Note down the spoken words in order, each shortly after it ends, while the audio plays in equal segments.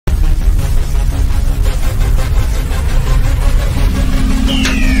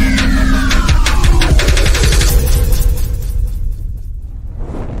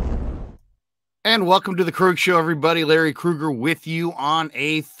And welcome to the Krueg Show, everybody. Larry Krueger with you on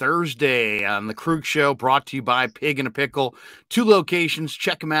a Thursday on the Krueg Show, brought to you by Pig in a Pickle. 2 locations.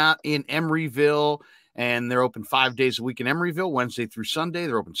 Check them out in Emeryville, and they're open 5 days a week in Emeryville, Wednesday through Sunday.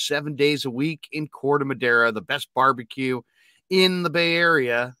 They're open 7 days a week in Corte Madera, the best barbecue in the Bay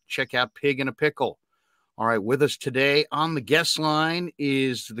Area. Check out Pig in a Pickle. All right, with us today on the guest line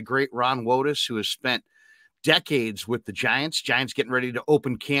is the great Ron Wotus, who has spent decades with the Giants. Giants getting ready to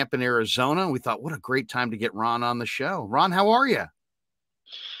open camp in Arizona. We thought, what a great time to get Ron on the show. Ron, how are you?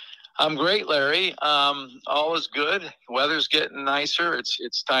 I'm great, Larry. All is good. Weather's getting nicer.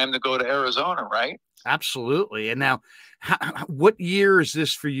 It's time to go to Arizona, right? Absolutely. And now, what year is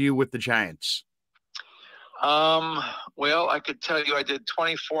this for you with the Giants? Well, I could tell you I did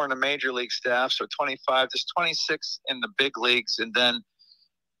 24 in the major league staff, so 25, just 26 in the big leagues, and then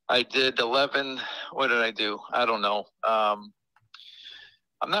I did 11. What did I do? I don't know. I'm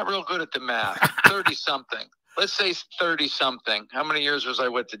not real good at the math. 30-something. Let's say 30-something. How many years was I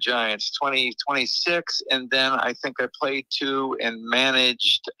with the Giants? 26. And then I think I played 2 and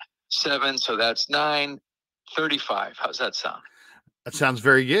managed 7. So that's 9. 35. How's that sound? That sounds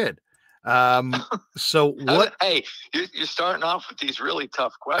very good. So what? Hey, you're starting off with these really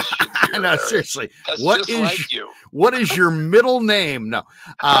tough questions. Here, no, seriously. That's what is like you? What is your middle name? No,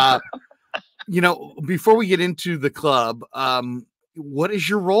 before we get into the club, what is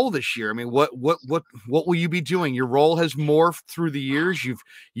your role this year? I mean, what will you be doing? Your role has morphed through the years.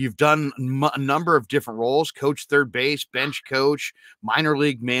 You've done a number of different roles: coach, third base, bench coach, minor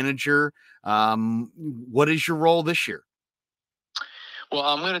league manager. What is your role this year? Well,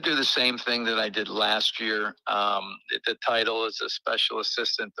 I'm going to do the same thing that I did last year. The title is a special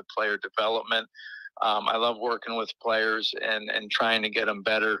assistant to player development. I love working with players and trying to get them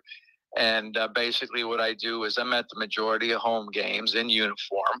better. And basically what I do is I'm at the majority of home games in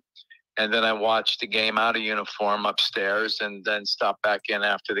uniform. And then I watch the game out of uniform upstairs and then stop back in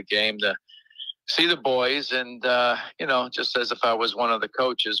after the game to see the boys. And, just as if I was one of the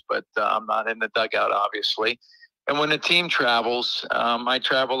coaches, but I'm not in the dugout, obviously. And when the team travels, I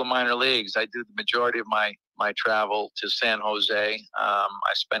travel to minor leagues. I do the majority of my travel to San Jose. I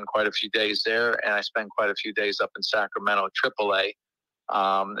spend quite a few days there, and I spend quite a few days up in Sacramento, AAA.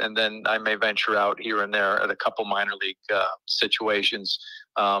 And then I may venture out here and there at a couple minor league situations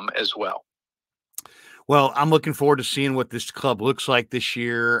as well. Well, I'm looking forward to seeing what this club looks like this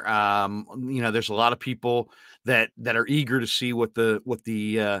year. There's a lot of people that are eager to see what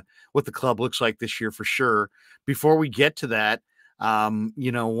the club looks like this year for sure. Before we get to that,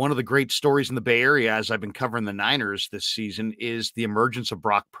 one of the great stories in the Bay Area, as I've been covering the Niners this season, is the emergence of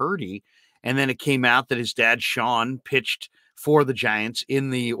Brock Purdy. And then it came out that his dad, Sean, pitched for the Giants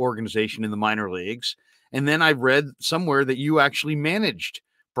in the organization in the minor leagues. And then I read somewhere that you actually managed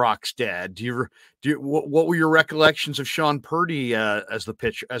Brock's dad. What were your recollections of Sean Purdy as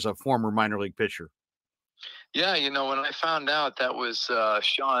a former minor league pitcher? Yeah, when I found out that was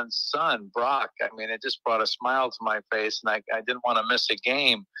Sean's son, Brock, I mean, it just brought a smile to my face, and I didn't want to miss a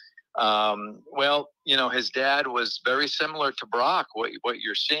game. His dad was very similar to Brock, what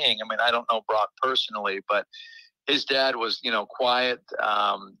you're seeing. I mean, I don't know Brock personally, but his dad was, quiet,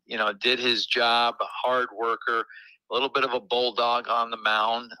 did his job, a hard worker, a little bit of a bulldog on the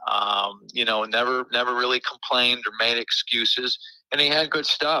mound, never really complained or made excuses. And he had good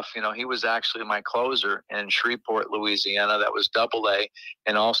stuff. He was actually my closer in Shreveport, Louisiana. That was AA,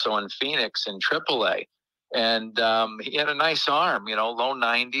 and also in Phoenix in AAA. And he had a nice arm, low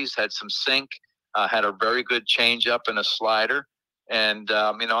 90s, had some sink, had a very good changeup and a slider. And,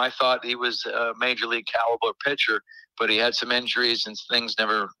 I thought he was a major league caliber pitcher, but he had some injuries and things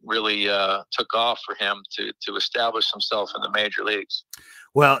never really took off for him to establish himself in the major leagues.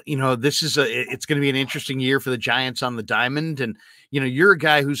 Well, it's going to be an interesting year for the Giants on the diamond. And, you're a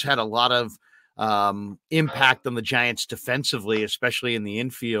guy who's had a lot of impact on the Giants defensively, especially in the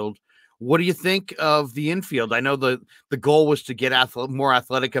infield. What do you think of the infield? I know the goal was to get more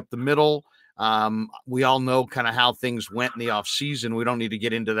athletic up the middle. We all know kind of how things went in the off season. We don't need to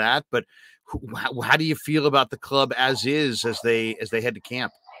get into that, but how do you feel about the club as they head to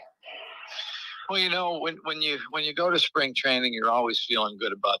camp? Well, when you go to spring training, you're always feeling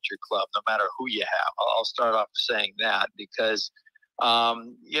good about your club, no matter who you have. I'll start off saying that because,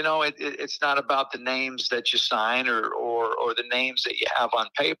 it's not about the names that you sign or the names that you have on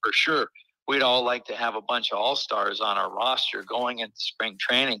paper. Sure, we'd all like to have a bunch of all-stars on our roster going into spring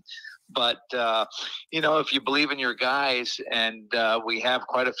training. But, if you believe in your guys, and we have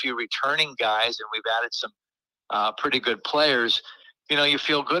quite a few returning guys, and we've added some pretty good players, you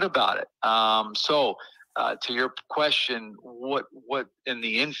feel good about it. So to your question, what in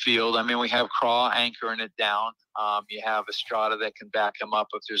the infield? I mean, we have Craw anchoring it down. You have Estrada that can back him up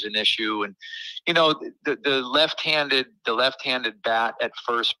if there's an issue, and the left-handed bat at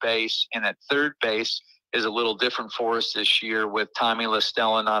first base and at third base is a little different for us this year with Tommy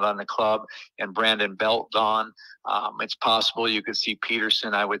LaStella not on the club and Brandon Belt gone. It's possible you could see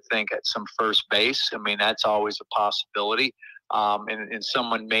Peterson, I would think, at some first base. I mean, that's always a possibility. And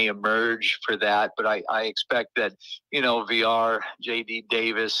someone may emerge for that, but I expect that, VR, JD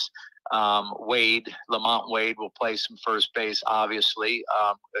Davis, Lamont Wade will play some first base, obviously.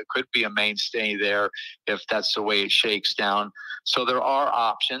 It could be a mainstay there if that's the way it shakes down. So there are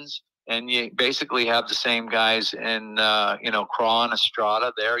options. And you basically have the same guys in, Craw and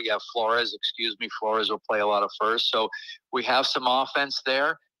Estrada there. You have Flores will play a lot of first. So we have some offense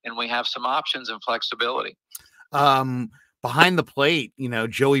there, and we have some options and flexibility. Behind the plate,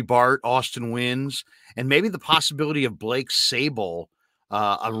 Joey Bart, Austin Wins, and maybe the possibility of Blake Sable,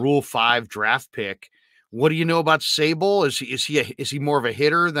 a Rule 5 draft pick. What do you know about Sable? Is he more of a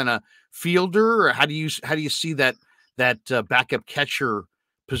hitter than a fielder, or how do you see that backup catcher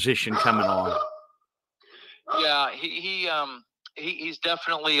position coming on? Yeah, he's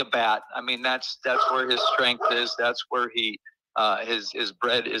definitely a bat. I mean, that's where his strength is. That's where his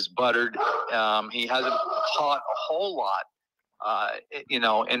bread is buttered. He hasn't caught a whole lot,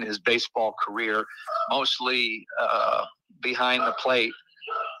 in his baseball career, mostly behind the plate.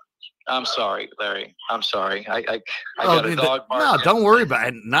 I'm sorry, Larry. I'm sorry. I got a dog barking. No, don't worry about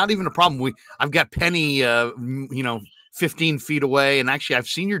it. Not even a problem. I've got Penny, 15 feet away, and actually, I've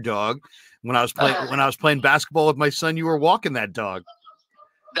seen your dog when I was playing basketball with my son. You were walking that dog.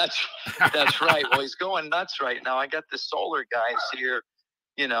 That's right. Well, he's going nuts right now. I got the solar guys here,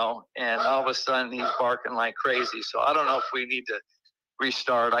 and all of a sudden he's barking like crazy. So I don't know if we need to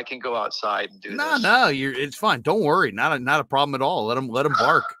restart. I can go outside and do this. No, it's fine. Don't worry. Not a problem at all. Let him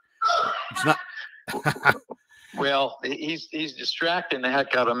bark. It's not. Well, he's distracting the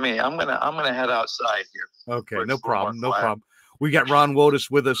heck out of me. I'm gonna head outside here. Okay, no problem. We got Ron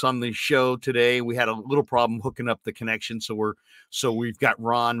Wotus with us on the show today. We had a little problem hooking up the connection, so we've got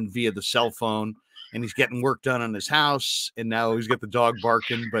Ron via the cell phone, and he's getting work done on his house, and now he's got the dog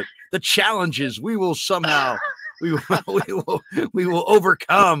barking. But the challenges, we will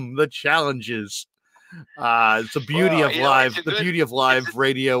overcome the challenges. It's the beauty of live, beauty of live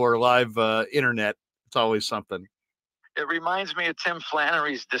radio or live internet. It's always something. It reminds me of Tim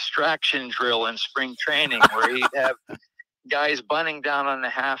Flannery's distraction drill in spring training, where he'd have guys bunting down on the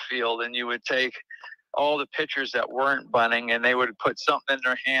half field, and you would take all the pitchers that weren't bunting, and they would put something in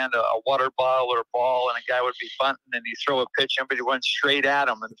their hand, a water bottle or a ball, and a guy would be bunting, and he'd throw a pitch, and everybody went straight at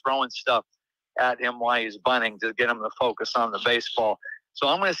him and throwing stuff at him while he's bunting to get him to focus on the baseball. So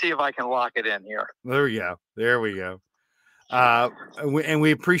I'm going to see if I can lock it in here. There we go. And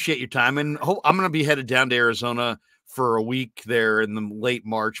we appreciate your time. And I'm going to be headed down to Arizona for a week there in the late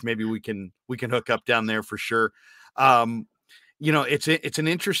March. Maybe we can hook up down there for sure. It's an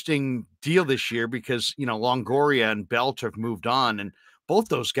interesting deal this year because, Longoria and Belt have moved on, and both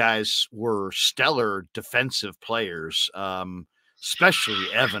those guys were stellar defensive players,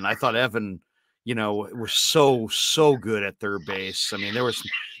 especially Evan. I thought Evan, was so good at third base. I mean, there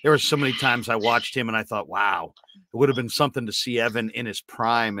were so many times I watched him and I thought, wow, it would have been something to see Evan in his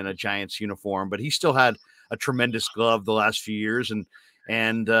prime in a Giants uniform, but he still had a tremendous glove the last few years.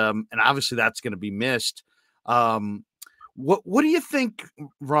 And obviously that's going to be missed. What do you think,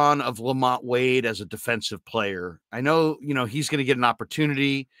 Ron, of Lamont Wade as a defensive player? I know, he's going to get an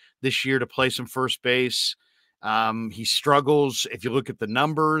opportunity this year to play some first base. He struggles if you look at the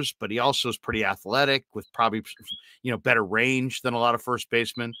numbers, but he also is pretty athletic with probably, better range than a lot of first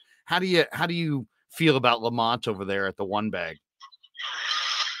basemen. How do you feel about Lamont over there at the one bag?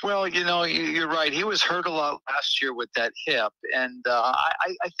 Well, you're right. He was hurt a lot last year with that hip, and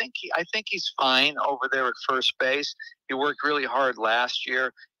I think he's fine over there at first base. He worked really hard last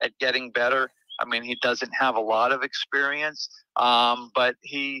year at getting better. I mean, he doesn't have a lot of experience, but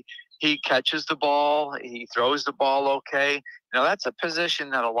he catches the ball. He throws the ball okay. That's a position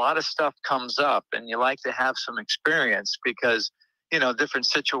that a lot of stuff comes up, and you like to have some experience because, different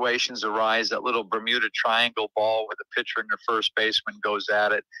situations arise. That little Bermuda Triangle ball where the pitcher and the first baseman goes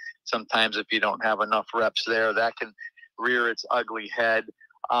at it. Sometimes if you don't have enough reps there, that can rear its ugly head.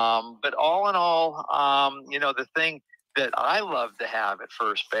 But all in all, the thing that I love to have at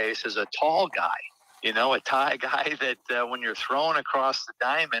first base is a tall guy, a tall guy that when you're throwing across the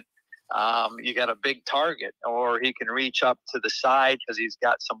diamond, you got a big target, or he can reach up to the side because he's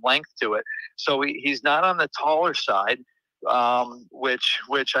got some length to it. So he's not on the taller side,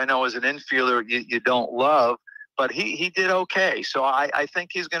 which I know as an infielder you don't love, but he did okay. So I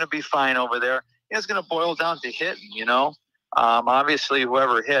think he's going to be fine over there. It's going to boil down to hitting, obviously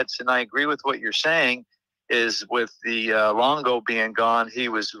whoever hits, and I agree with what you're saying, is with the Longo being gone, he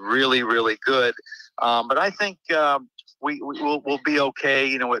was really, really good. But I think we'll be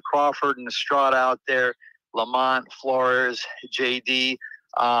okay, with Crawford and Estrada out there, Lamont, Flores, JD,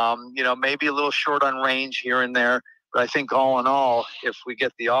 maybe a little short on range here and there. But I think all in all, if we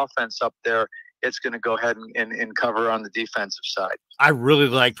get the offense up there, it's going to go ahead and cover on the defensive side. I really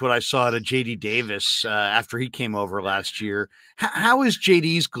liked what I saw out of JD Davis after he came over last year. How is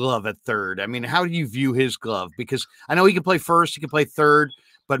JD's glove at third? I mean, how do you view his glove? Because I know he can play first, he can play third,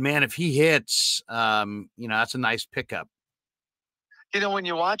 but man, if he hits, that's a nice pickup. When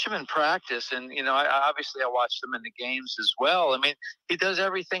you watch him in practice, and, obviously I watched him in the games as well. I mean, he does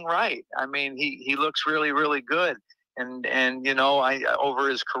everything right. I mean, he looks really, really good. And I over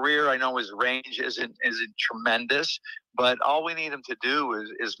his career, I know his range isn't tremendous, but all we need him to do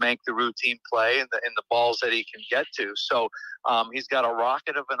is make the routine play and the balls that he can get to. So he's got a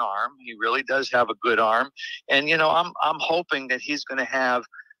rocket of an arm. He really does have a good arm. And, I'm hoping that he's going to have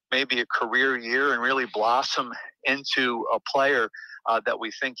maybe a career year and really blossom into a player that we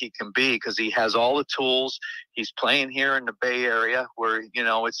think he can be, because he has all the tools. He's playing here in the Bay Area where,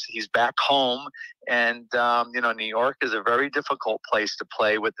 he's back home. And, New York is a very difficult place to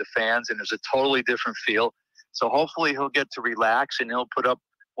play with the fans, and there's a totally different feel. So hopefully he'll get to relax and he'll put up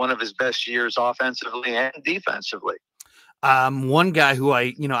one of his best years offensively and defensively. One guy who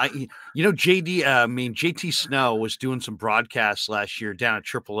JT Snow was doing some broadcasts last year down at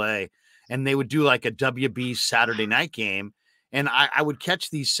AAA, and they would do like a WB Saturday night game. And I would catch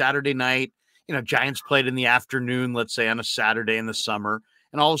these Saturday night, Giants played in the afternoon, let's say on a Saturday in the summer.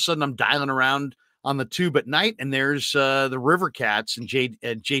 And all of a sudden I'm dialing around on the tube at night, and there's the River Cats and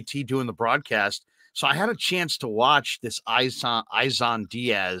JT doing the broadcast. So I had a chance to watch this Izan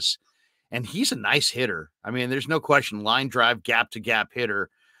Diaz, and he's a nice hitter. I mean, there's no question, line drive, gap to gap hitter.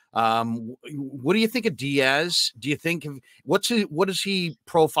 What do you think of Diaz? Do you think what does he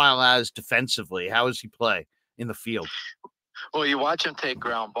profile as defensively? How does he play in the field? Well, you watch him take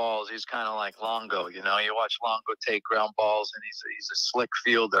ground balls. He's kind of like Longo, You watch Longo take ground balls, and he's a slick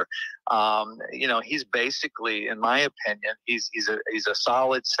fielder. He's basically, in my opinion, he's a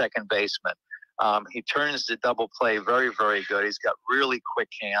solid second baseman. He turns the double play very, very good. He's got really quick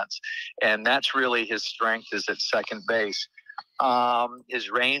hands, and that's really his strength, is at second base.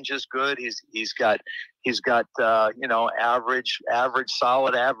 His range is good. He's got average,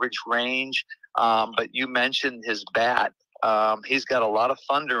 solid average range. But you mentioned his bat. He's got a lot of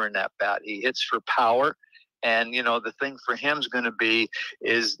thunder in that bat. He hits for power. And, the thing for him is going to be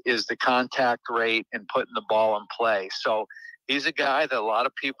is the contact rate and putting the ball in play. So he's a guy that a lot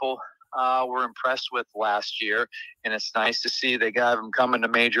of people were impressed with last year, and it's nice to see they got him coming to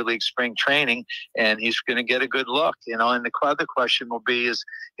Major League spring training, and he's going to get a good look. And the other question will be is,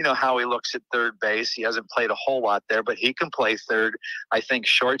 how he looks at third base. He hasn't played a whole lot there, but he can play third. I think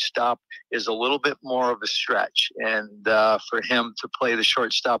shortstop is a little bit more of a stretch, and for him to play the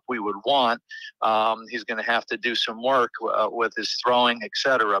shortstop we would want, he's going to have to do some work with his throwing,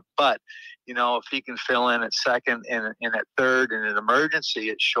 etc. But if he can fill in at second and at third and an emergency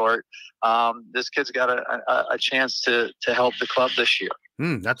at short, this kid's got a chance to help the club this year.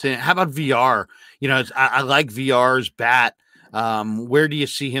 That's it. How about VR? I like VR's bat. Where do you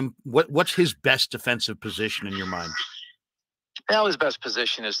see him? What's his best defensive position in your mind? Now his best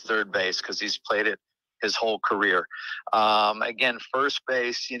position is third base, because he's played it his whole career. Again, first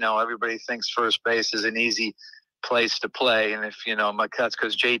base, everybody thinks first base is an easy place to play, and if that's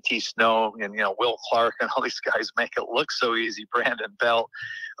because JT Snow and Will Clark and all these guys make it look so easy, Brandon Belt,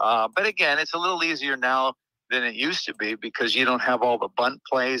 but again, it's a little easier now than it used to be, because you don't have all the bunt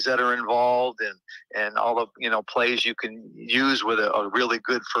plays that are involved, and all the plays you can use with a really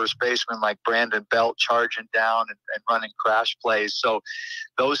good first baseman like Brandon Belt charging down and running crash plays. So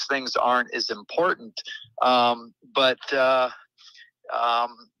those things aren't as important, but I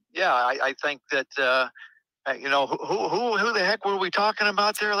think that who the heck were we talking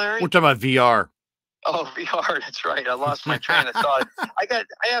about there, Larry? We're talking about VR. Oh, VR. That's right. I lost my train of thought. I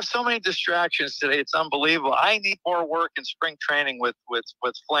have so many distractions today. It's unbelievable. I need more work in spring training with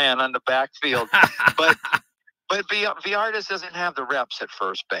Flan on the backfield. but VR just doesn't have the reps at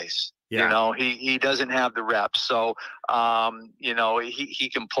first base. Yeah. He doesn't have the reps. So, he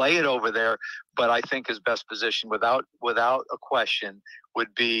can play it over there, but I think his best position without a question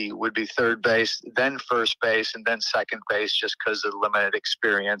would be third base, then first base, and then second base, just because of the limited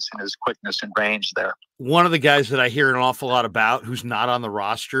experience and his quickness and range there. One of the guys that I hear an awful lot about, who's not on the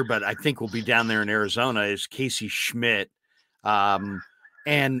roster, but I think will be down there in Arizona, is Casey Schmidt. And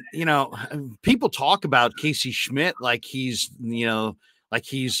people talk about Casey Schmidt like he's the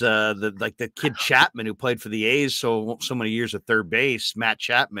kid Chapman who played for the A's so many years at third base, Matt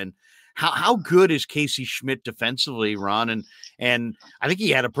Chapman. How good is Casey Schmidt defensively, Ron? And I think he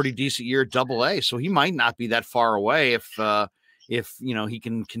had a pretty decent year at Double-A, so he might not be that far away if he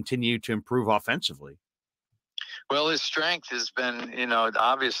can continue to improve offensively. Well, his strength has been,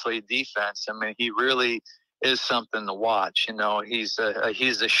 obviously defense. I mean, he really is something to watch. He's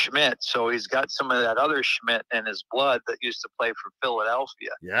a Schmidt, so he's got some of that other Schmidt in his blood that used to play for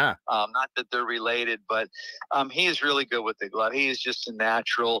Philadelphia. Yeah. Not that they're related, but he is really good with the glove. He is just a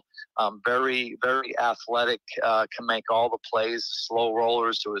natural, very, very athletic, can make all the plays, slow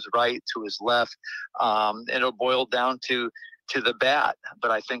rollers to his right, to his left. It'll boil down to the bat, but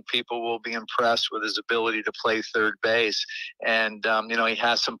I think people will be impressed with his ability to play third base. And, he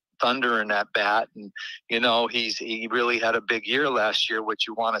has some thunder in that bat. And, he really had a big year last year, which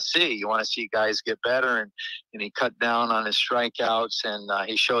you want to see. You want to see guys get better. And he cut down on his strikeouts, and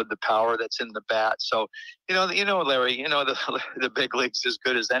he showed the power that's in the bat. So, Larry, the big league's as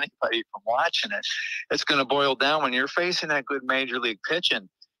good as anybody from watching it. It's going to boil down when you're facing that good major league pitching.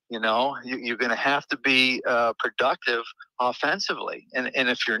 You're going to have to be productive offensively. And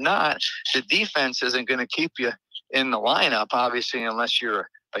if you're not, the defense isn't going to keep you in the lineup, obviously, unless you're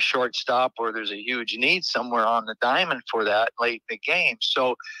a shortstop or there's a huge need somewhere on the diamond for that late in the game.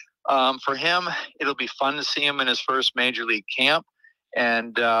 So for him, it'll be fun to see him in his first major league camp.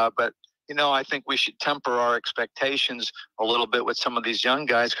 And but I think we should temper our expectations a little bit with some of these young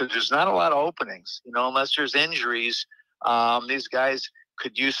guys, because there's not a lot of openings, unless there's injuries. These guys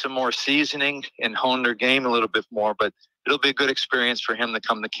could use some more seasoning and hone their game a little bit more, but it'll be a good experience for him to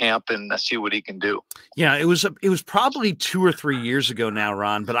come to camp and see what he can do. Yeah, it was probably 2 or 3 years ago now,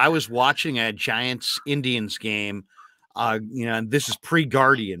 Ron, but I was watching a Giants Indians game. And this is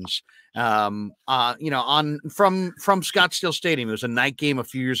pre-Guardians. From Scottsdale Stadium. It was a night game a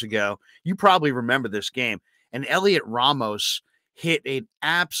few years ago. You probably remember this game. And Elliot Ramos hit an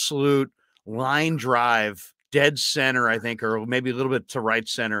absolute line drive, dead center, I think, or maybe a little bit to right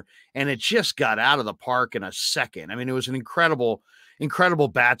center, and it just got out of the park in a second. I mean, it was an incredible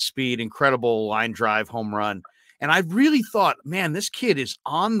bat speed, incredible line drive home run. And I really thought, man, this kid is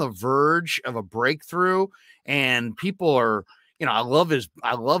on the verge of a breakthrough, and people are, I love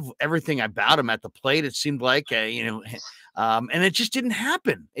everything about him at the plate. It seemed like, and it just didn't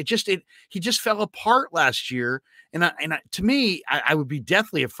happen. He just fell apart last year. And to me, I would be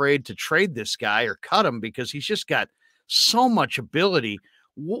deathly afraid to trade this guy or cut him, because he's just got so much ability.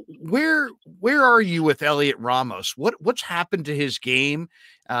 Where are you with Elliot Ramos? What's happened to his game?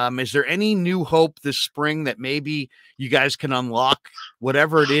 Is there any new hope this spring that maybe you guys can unlock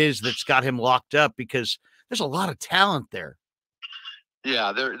whatever it is that's got him locked up? Because there's a lot of talent there.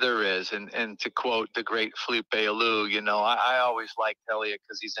 Yeah, there is. And to quote the great Felipe Alou, I always liked Elliot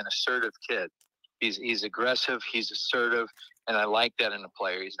because he's an assertive kid. He's aggressive, he's assertive, and I like that in a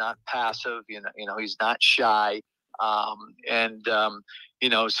player. He's not passive, he's not shy. So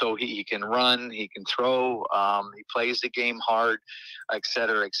he can run, he can throw, he plays the game hard, et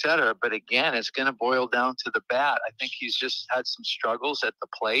cetera, et cetera. But again, it's going to boil down to the bat. I think he's just had some struggles at the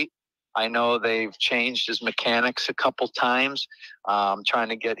plate. I know they've changed his mechanics a couple times, trying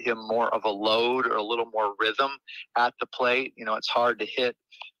to get him more of a load or a little more rhythm at the plate. It's hard to hit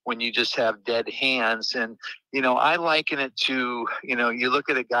when you just have dead hands. And, I liken it to, you look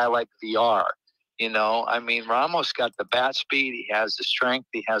at a guy like VR. Ramos got the bat speed, he has the strength,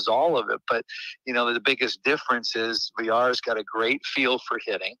 he has all of it. But, the biggest difference is VR's got a great feel for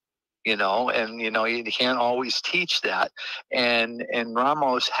hitting, you can't always teach that. And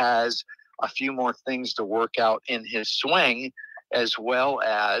Ramos has a few more things to work out in his swing, as well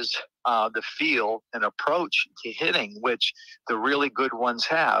as the feel and approach to hitting, which the really good ones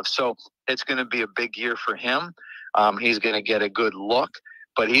have. So it's going to be a big year for him. He's going to get a good look,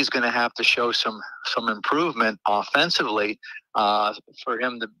 but he's going to have to show some improvement offensively for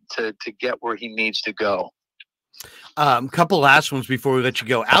him to get where he needs to go. Couple last ones before we let you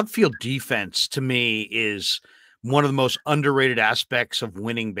go. Outfield defense, to me, is one of the most underrated aspects of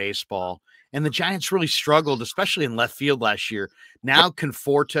winning baseball. And the Giants really struggled, especially in left field last year. Now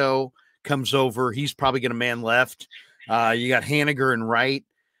Conforto comes over. He's probably going to man left. You got Haniger in right.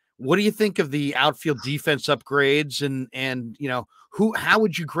 What do you think of the outfield defense upgrades? And how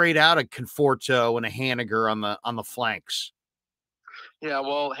would you grade out a Conforto and a Haniger on the flanks? Yeah,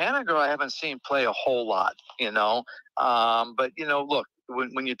 well, Haniger, I haven't seen play a whole lot, but look,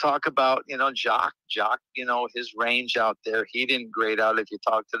 when you talk about Jock, his range out there, he didn't grade out. If you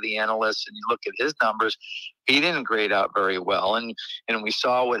talk to the analysts and you look at his numbers, he didn't grade out very well, and we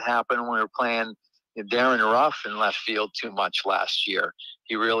saw what happened when we were playing Darren Ruff in left field too much last year.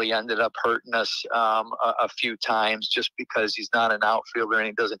 He really ended up hurting us a few times just because he's not an outfielder and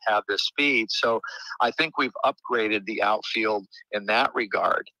he doesn't have the speed. So I think we've upgraded the outfield in that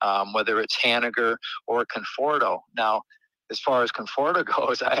regard, whether it's Haniger or Conforto. Now, as far as Conforto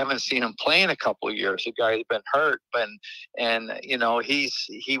goes, I haven't seen him play in a couple of years. The guy's been hurt, and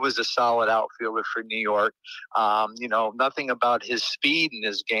he was a solid outfielder for New York. Nothing about his speed in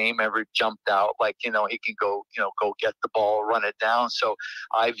his game ever jumped out. Like he can go get the ball, run it down. So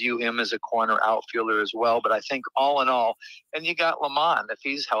I view him as a corner outfielder as well. But I think all in all, and you got Lamont, if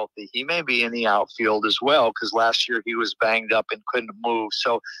he's healthy, he may be in the outfield as well, because last year he was banged up and couldn't move.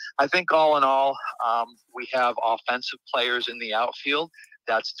 So I think all in all, we have offensive players in the outfield.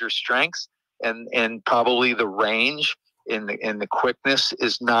 That's their strengths, and probably the range in the quickness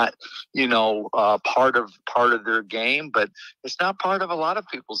is not part of their game, but it's not part of a lot of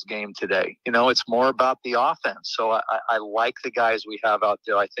people's game today. It's more about the offense. So I like the guys we have out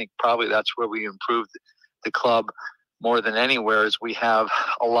there. I think probably that's where we improved the club more than anywhere, is we have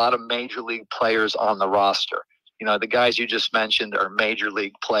a lot of major league players on the roster. The guys you just mentioned are major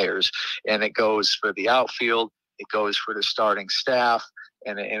league players, and it goes for the outfield, it goes for the starting staff,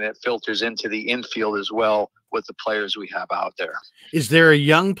 and it filters into the infield as well with the players we have out there. Is there a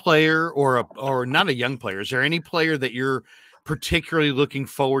young player or not a young player? Is there any player that you're particularly looking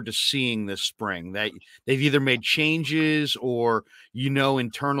forward to seeing this spring, that they've either made changes or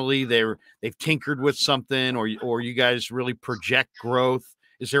internally they've tinkered with something, or you guys really project growth?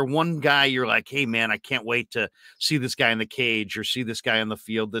 Is there one guy you're like, hey man, I can't wait to see this guy in the cage or see this guy on the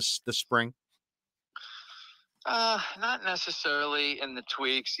field this spring? Not necessarily in the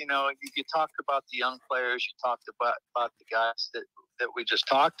tweaks. You talked about the young players. You talked about the guys that we just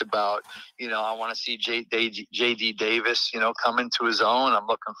talked about. I want to see J.D. Davis, come into his own. I'm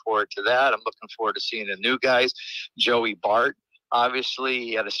looking forward to that. I'm looking forward to seeing the new guys. Joey Bart, obviously,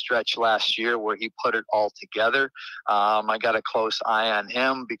 he had a stretch last year where he put it all together. I got a close eye on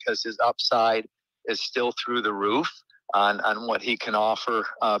him because his upside is still through the roof on what he can offer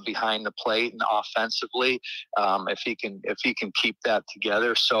behind the plate and offensively, if he can keep that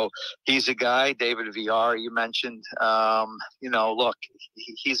together. So he's a guy. David VR, you mentioned. Look,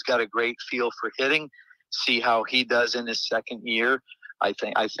 he's got a great feel for hitting. See how he does in his second year. I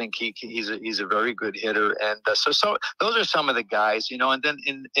think he's a very good hitter, and so those are some of the guys, And then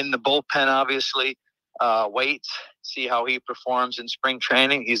in the bullpen, obviously, wait, see how he performs in spring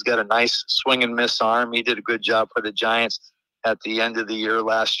training. He's got a nice swing and miss arm. He did a good job for the Giants at the end of the year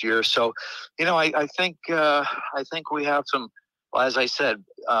last year. So, I think we have some, as I said,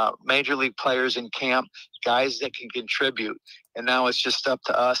 major league players in camp, guys that can contribute. And now it's just up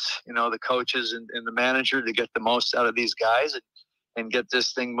to us, the coaches and the manager, to get the most out of these guys and get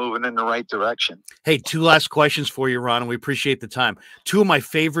this thing moving in the right direction. Hey, two last questions for you, Ron, and we appreciate the time. Two of my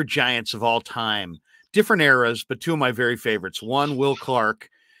favorite Giants of all time, different eras, but two of my very favorites. One, Will Clark,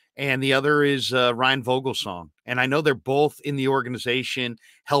 and the other is Ryan Vogelsong. And I know they're both in the organization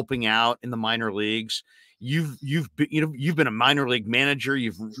helping out in the minor leagues. You've been a minor league manager.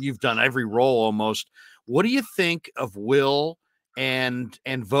 You've done every role almost. What do you think of Will and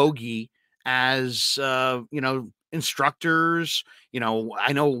Vogie as instructors?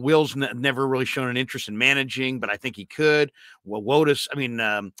 I know Will's never really shown an interest in managing, but I think he could. Well,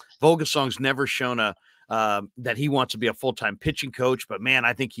 Vogelsong's never shown that he wants to be a full-time pitching coach, but man,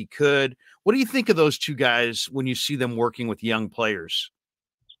 I think he could. What do you think of those two guys when you see them working with young players?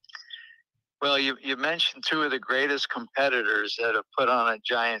 Well, you mentioned two of the greatest competitors that have put on a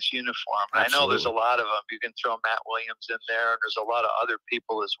Giants uniform. I know there's a lot of them. You can throw Matt Williams in there, and there's a lot of other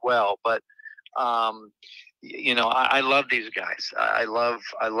people as well. But I love these guys. I love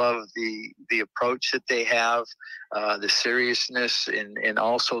the approach that they have, the seriousness and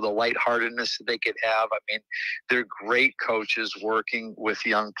also the lightheartedness that they could have. I mean, they're great coaches working with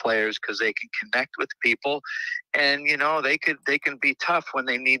young players because they can connect with people, and they can be tough when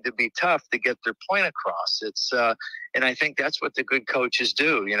they need to be tough to get their point across. It's and I think that's what the good coaches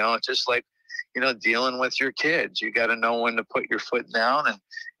do. It's just like dealing with your kids. You got to know when to put your foot down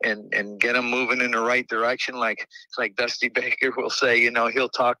and get them moving in the right direction. Like Dusty Baker will say, he'll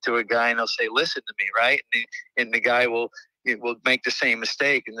talk to a guy and he'll say, listen to me, right? And the guy will make the same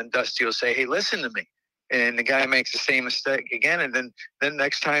mistake. And then Dusty will say, hey, listen to me. and the guy makes the same mistake again. And then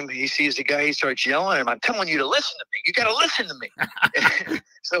next time he sees the guy, he starts yelling at him, "I'm telling you to listen to me. You got to listen to me."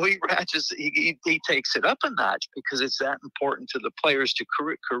 So he takes it up a notch because it's that important to the players'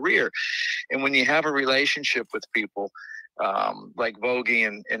 career. And when you have a relationship with people, like Vogie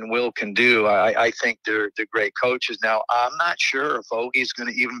and Will can do, I think they're great coaches. Now, I'm not sure if Vogie's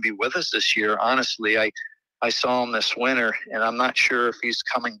going to even be with us this year. Honestly, I saw him this winter, and I'm not sure if he's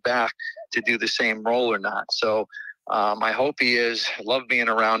coming back to do the same role or not. So I hope he is. I love being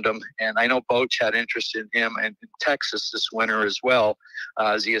around him. And I know Boch had interest in him in Texas this winter as well,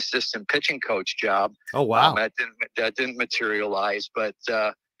 as the assistant pitching coach job. Oh, wow. That didn't materialize. But,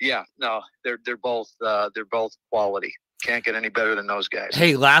 yeah, no, they're both quality. Can't get any better than those guys.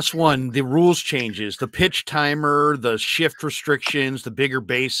 Hey, last one, the rules changes, the pitch timer, the shift restrictions, the bigger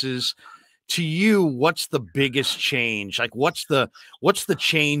bases. To you, what's the biggest change? Like, what's the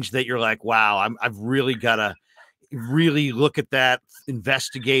change that you're like, wow, I've really got to really look at that,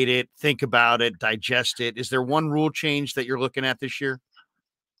 investigate it, think about it, digest it. Is there one rule change that you're looking at this year?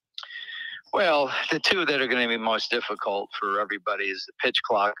 Well, the two that are going to be most difficult for everybody is the pitch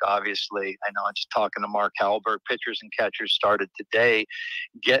clock, obviously. I know I'm just talking to Mark Halberg. Pitchers and catchers started today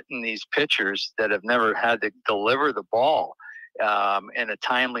getting these pitchers that have never had to deliver the ball in a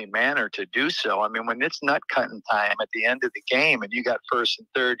timely manner to do so. I mean, when it's nut cutting time at the end of the game and you got first and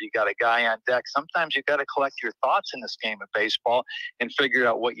third, you got a guy on deck, sometimes you got to collect your thoughts in this game of baseball and figure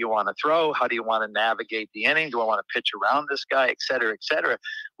out what you want to throw. How do you want to navigate the inning? Do I want to pitch around this guy, et cetera, et cetera?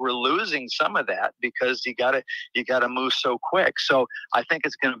 We're losing some of that because you got to move so quick. So I think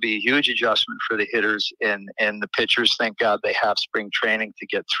it's going to be a huge adjustment for the hitters and the pitchers. Thank God they have spring training to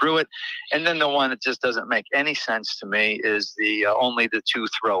get through it. And then the one that just doesn't make any sense to me is only the two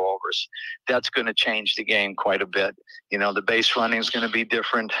throwovers. That's going to change the game quite a bit. You know, the base running is going to be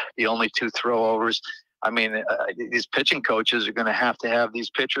different. The only two throwovers. I mean, these pitching coaches are going to have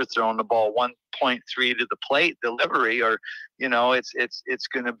these pitchers throwing the ball 1.3 to the plate delivery, or, you know, it's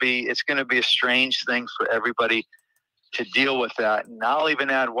going to be a strange thing for everybody to deal with that. And I'll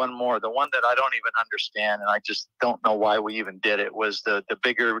even add one more. The one that I don't even understand, and I just don't know why we even did it, was the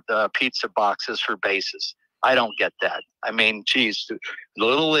bigger pizza boxes for bases. I don't get that. I mean, geez,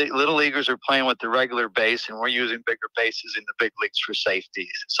 little leaguers are playing with the regular base, and we're using bigger bases in the big leagues for safety.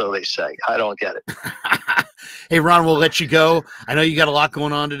 So they say. I don't get it. Hey, Ron, we'll let you go. I know you got a lot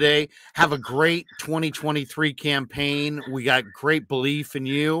going on today. Have a great 2023 campaign. We got great belief in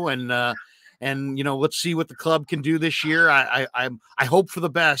you, and you know, let's see what the club can do this year. I hope for the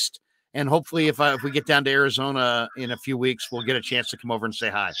best, and hopefully, if we get down to Arizona in a few weeks, we'll get a chance to come over and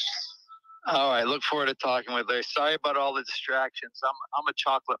say hi. All right, look forward to talking with you. Sorry about all the distractions. I'm a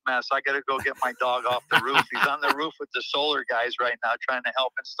chocolate mess. I got to go get my dog off the roof. He's on the roof with the solar guys right now, trying to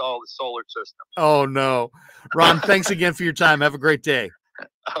help install the solar system. Oh no, Ron! Thanks again for your time. Have a great day.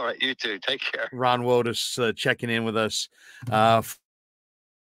 All right, you too. Take care. Ron Wotus checking in with us.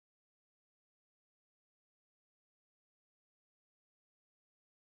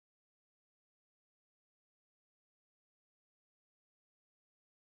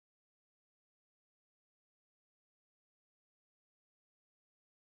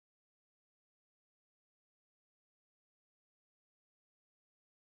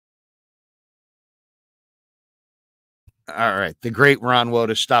 All right, the great Ron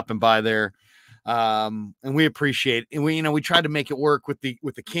Wotus stopping by there, and we appreciate it. And we tried to make it work with the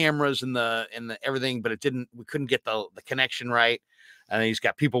cameras and the everything, but it didn't. We couldn't get the connection right. And he's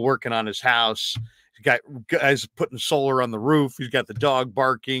got people working on his house. He's got guys putting solar on the roof. He's got the dog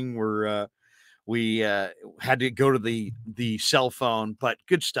barking. We had to go to the cell phone, but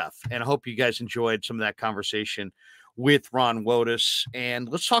good stuff. And I hope you guys enjoyed some of that conversation with Ron Wotus. And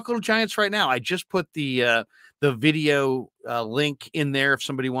let's talk a little Giants right now. I just put the video link in there if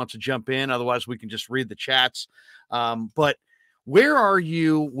somebody wants to jump in. Otherwise, we can just read the chats. But where are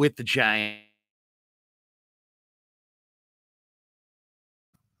you with the Giants?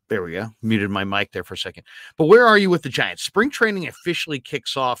 There we go. Muted my mic there for a second. But where are you with the Giants? Spring training officially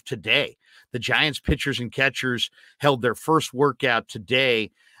kicks off today. The Giants pitchers and catchers held their first workout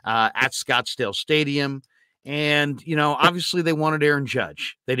today at Scottsdale Stadium. And, you know, obviously they wanted Aaron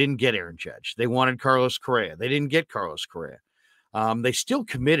Judge. They didn't get Aaron Judge. They wanted Carlos Correa. They didn't get Carlos Correa. They still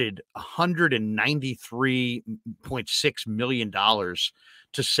committed $193.6 million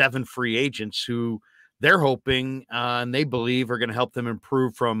to 7 free agents who they're hoping and they believe are going to help them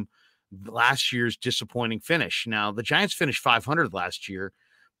improve from last year's disappointing finish. Now, the Giants finished 500 last year,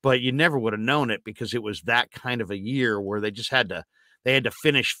 but you never would have known it because it was that kind of a year where they just had to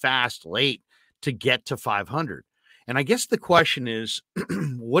finish fast late to get to 500. And I guess the question is,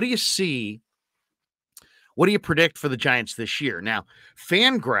 what do you see What do you predict for the Giants this year? Now,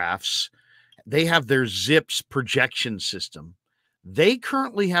 Fangraphs, they have their Zips projection system. They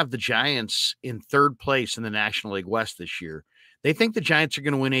currently have the Giants in third place in the National League West this year. They think the Giants are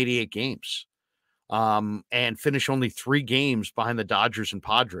going to win 88 games and finish only 3 games behind the Dodgers and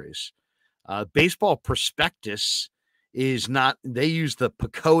Padres. Baseball Prospectus is not, they use the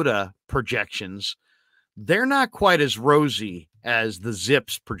Pacoda projections. They're not quite as rosy as the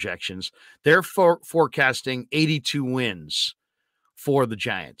Zips projections. They're forecasting 82 wins for the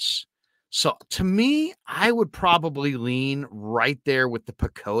Giants. So to me, I would probably lean right there with the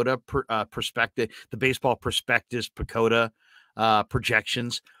Pacoda perspective, the Baseball Prospectus Pacoda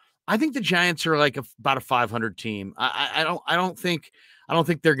projections. I think the Giants are like about a 500 team. I don't think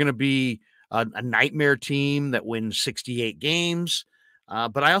they're going to be a nightmare team that wins 68 games.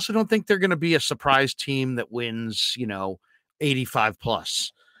 But I also don't think they're going to be a surprise team that wins, 85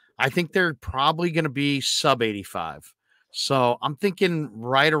 plus. I think they're probably going to be sub 85. So I'm thinking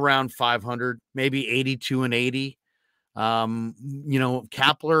right around 500, maybe 82 and 80. Kapler,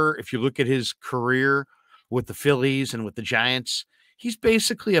 if you look at his career with the Phillies and with the Giants, he's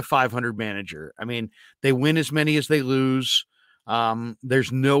basically a 500 manager. I mean, they win as many as they lose.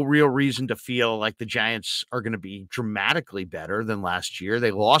 There's no real reason to feel like the Giants are going to be dramatically better than last year.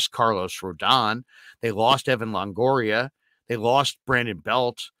 They lost Carlos Rodon. They lost Evan Longoria. They lost Brandon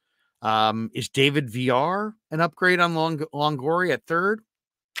Belt. Is David VR an upgrade on Longoria at third?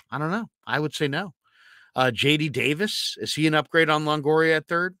 I don't know. I would say no. JD Davis, is he an upgrade on Longoria at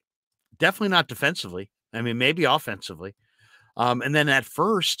third? Definitely not defensively. I mean, maybe offensively. And then at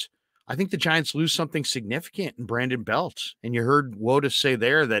first, I think the Giants lose something significant in Brandon Belt. And you heard Wotus say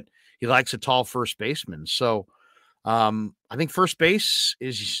there that he likes a tall first baseman. So I think first base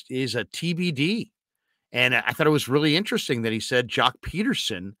is a TBD. And I thought it was really interesting that he said Jock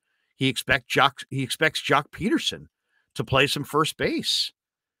Peterson, he expects Jock Peterson to play some first base.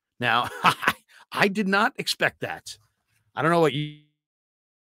 Now, I did not expect that. I don't know what you.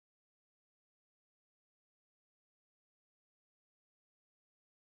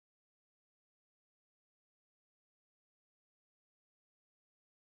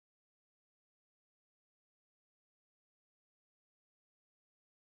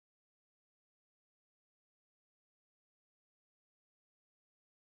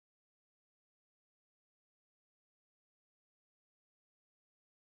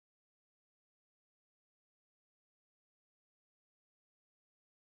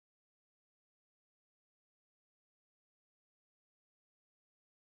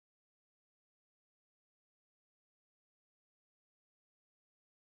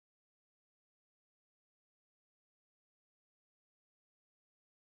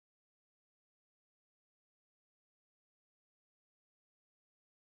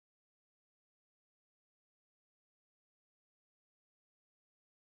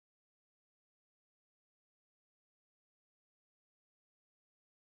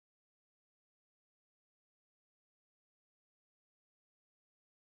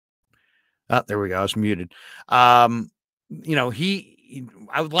 Oh, there we go. I was muted. I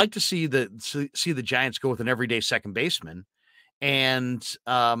would like to see the Giants go with an everyday second baseman and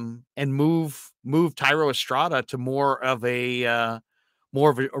move Tyro Estrada to more of a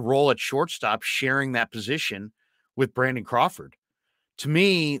role at shortstop, sharing that position with Brandon Crawford. To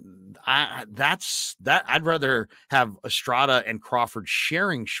me, I'd rather have Estrada and Crawford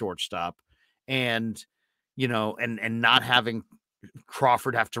sharing shortstop and and not having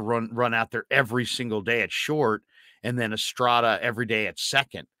Crawford have to run out there every single day at short and then Estrada every day at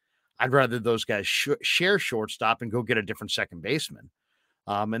second. I'd rather those guys share shortstop and go get a different second baseman.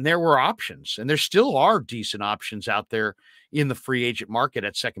 And there were options, and there still are decent options out there in the free agent market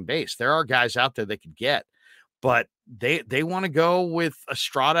at second base. There are guys out there they could get, but they want to go with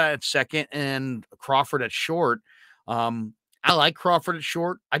Estrada at second and Crawford at short. I like Crawford at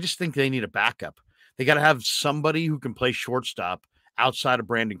short. I just think they need a backup. They got to have somebody who can play shortstop outside of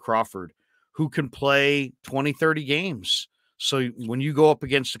Brandon Crawford, who can play 20, 30 games. So when you go up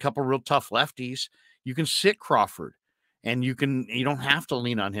against a couple real tough lefties, you can sit Crawford and you don't have to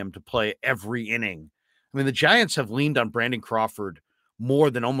lean on him to play every inning. I mean, the Giants have leaned on Brandon Crawford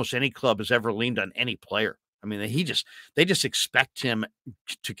more than almost any club has ever leaned on any player. I mean, they just expect him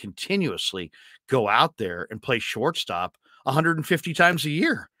to continuously go out there and play shortstop 150 times a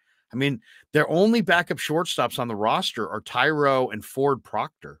year. I mean, their only backup shortstops on the roster are Tyro and Ford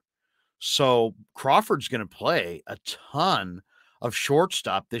Proctor. So Crawford's going to play a ton of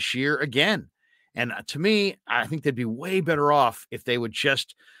shortstop this year again. And to me, I think they'd be way better off if they would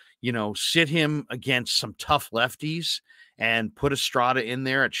just, sit him against some tough lefties and put Estrada in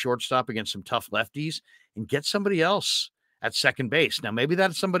there at shortstop against some tough lefties and get somebody else at second base. Now, maybe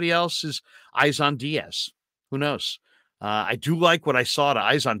that somebody else is Izan Diaz. Who knows? I do like what I saw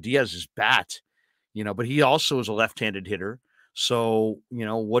to Izan Diaz's bat, but he also is a left-handed hitter. So,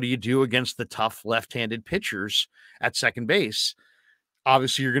 what do you do against the tough left-handed pitchers at second base?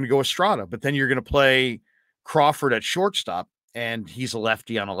 Obviously, you're going to go Estrada, but then you're going to play Crawford at shortstop, and he's a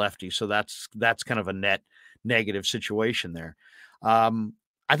lefty on a lefty. So that's kind of a net negative situation there.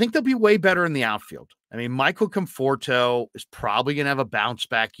 I think they'll be way better in the outfield. I mean, Michael Conforto is probably going to have a bounce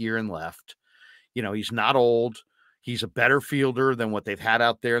back year in left. He's not old. He's a better fielder than what they've had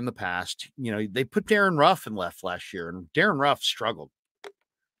out there in the past. They put Darren Ruff in left last year, and Darren Ruff struggled.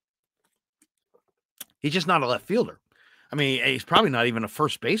 He's just not a left fielder. I mean, he's probably not even a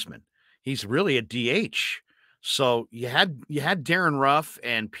first baseman. He's really a DH. So you had Darren Ruff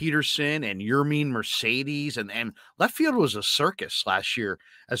and Peterson and Yermin Mercedes, and left field was a circus last year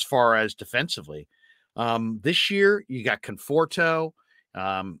as far as defensively. This year you got Conforto.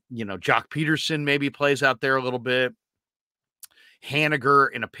 Jock Peterson maybe plays out there a little bit.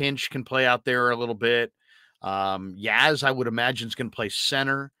 Haniger in a pinch can play out there a little bit. Yaz, I would imagine, is going to play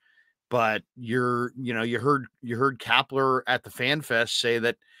center. But you heard Kapler at the Fan Fest say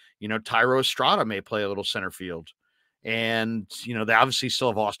that, Tyro Estrada may play a little center field. And, they obviously still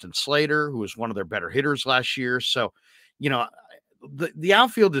have Austin Slater, who was one of their better hitters last year. So, the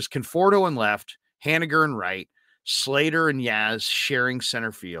outfield is Conforto in left, Haniger in right, Slater and Yaz sharing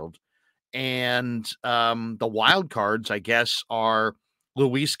center field. And the wild cards, I guess, are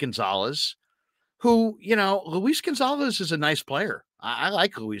Luis Gonzalez, who, Luis Gonzalez is a nice player. I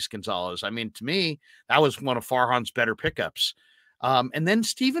like Luis Gonzalez. I mean, to me, that was one of Farhan's better pickups. And then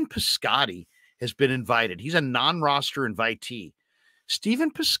Stephen Piscotty has been invited. He's a non-roster invitee. Stephen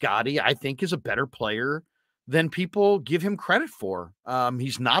Piscotty, I think, is a better player than people give him credit for.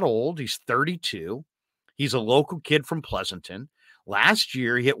 He's not old. He's 32. He's a local kid from Pleasanton. Last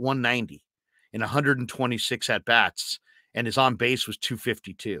year, he hit 190 in 126 at-bats, and his on-base was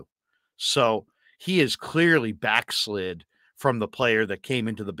 252. So he is clearly backslid from the player that came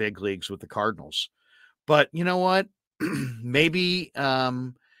into the big leagues with the Cardinals. But you know what? Maybe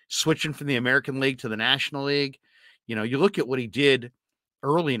switching from the American League to the National League, you look at what he did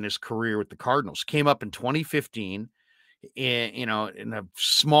early in his career with the Cardinals. Came up in 2015, in a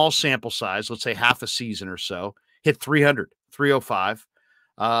small sample size, let's say half a season or so, hit 300, 305.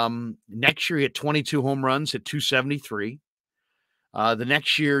 Next year, he hit 22 home runs, hit 273. The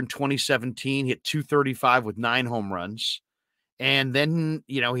next year in 2017, hit 235 with 9 home runs. And then,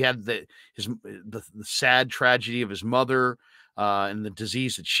 he had the sad tragedy of his mother and the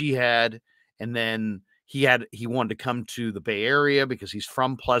disease that she had. And then he wanted to come to the Bay Area because he's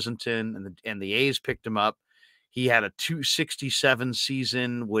from Pleasanton, and the A's picked him up. He had a 267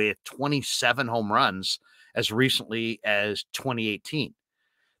 season with 27 home runs as recently as 2018.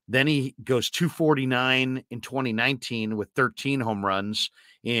 Then he goes 249 in 2019 with 13 home runs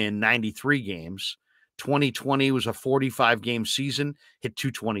in 93 games. 2020 was a 45-game season, hit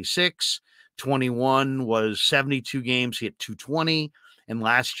 226. 21 was 72 games, he hit 220. And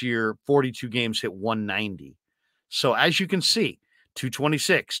last year, 42 games, hit 190. So as you can see,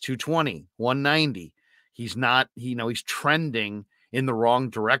 226, 220, 190. He's not, he's trending in the wrong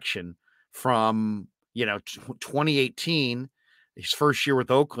direction from, 2018. His first year with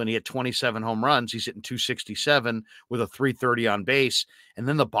Oakland, he had 27 home runs. He's hitting 267 with a 330 on base. And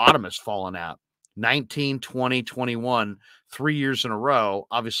then the bottom has fallen out. 19, 20, 21, 3 years in a row.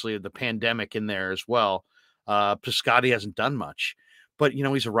 Obviously, the pandemic in there as well. Piscotty hasn't done much. But,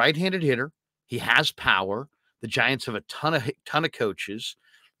 he's a right-handed hitter. He has power. The Giants have a ton of coaches.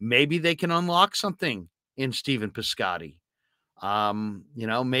 Maybe they can unlock something in Stephen Piscotty.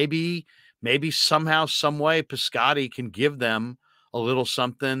 Maybe somehow, some way, Piscotty can give them a little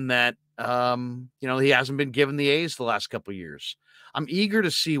something that, he hasn't been given the A's the last couple of years. I'm eager to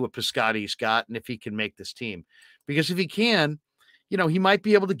see what Piscotty's got and if he can make this team. Because if he can, he might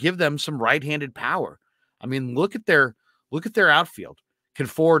be able to give them some right-handed power. I mean, look at their outfield.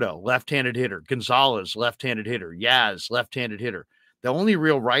 Conforto, left-handed hitter. Gonzalez, left-handed hitter. Yaz, left-handed hitter. The only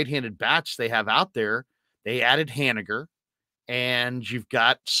real right-handed bats they have out there, they added Haniger, and you've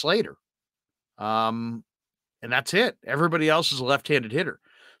got Slater. And that's it. Everybody else is a left-handed hitter.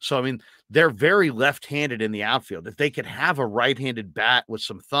 So, I mean, they're very left-handed in the outfield. If they could have a right-handed bat with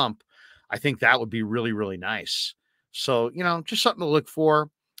some thump, I think that would be really, really nice. So, just something to look for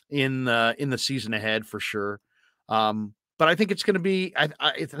in the season ahead for sure. But I think it's going to be, I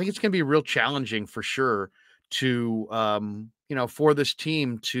think it's going to be real challenging for sure to, for this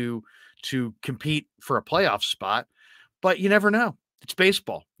team to compete for a playoff spot. but you never know. It's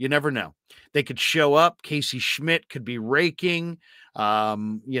baseball. You never know. They could show up. Casey Schmidt could be raking. All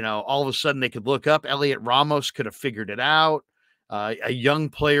of a sudden they could look up. Elliot Ramos could have figured it out. A young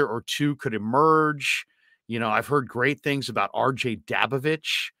player or two could emerge. I've heard great things about RJ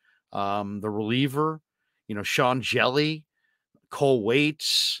Dabovich, the reliever, Sean Jelly, Cole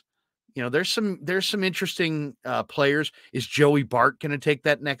Waits. There's some interesting players. Is Joey Bart going to take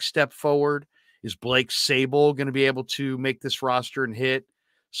that next step forward? Is Blake Sable going to be able to make this roster and hit?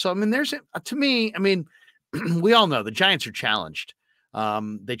 So, we all know the Giants are challenged.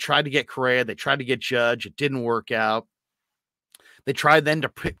 They tried to get Correa. They tried to get Judge. It didn't work out. They tried then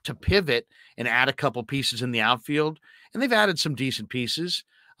to pivot and add a couple pieces in the outfield, and they've added some decent pieces.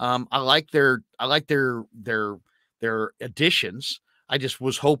 I like their additions. I just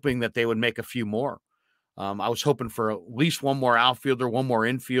was hoping that they would make a few more. I was hoping for at least one more outfielder, one more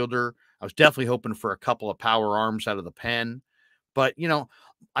infielder. I was definitely hoping for a couple of power arms out of the pen. But,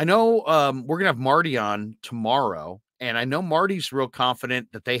 I know we're going to have Marty on tomorrow, and I know Marty's real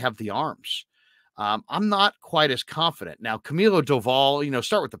confident that they have the arms. I'm not quite as confident. Now, Camilo Doval,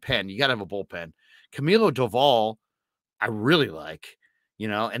 start with the pen. You got to have a bullpen. Camilo Doval, I really like,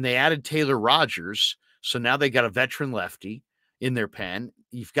 and they added Taylor Rogers. So now they got a veteran lefty in their pen.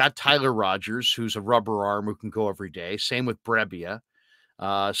 You've got Tyler Rogers, who's a rubber arm who can go every day. Same with Brebbia.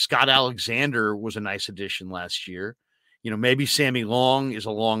 Scott Alexander was a nice addition last year. Maybe Sammy Long is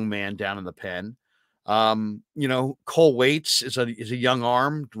a long man down in the pen. Cole Waits is a young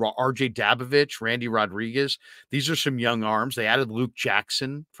arm. RJ Dabovich, Randy Rodriguez. These are some young arms. They added Luke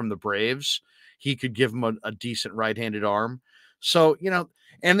Jackson from the Braves. He could give them a decent right-handed arm. So,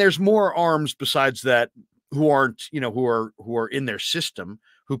 and there's more arms besides that who aren't, who are in their system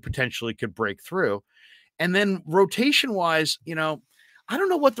who potentially could break through. And then rotation wise, I don't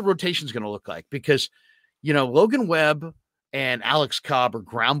know what the rotation is going to look like because, Logan Webb and Alex Cobb are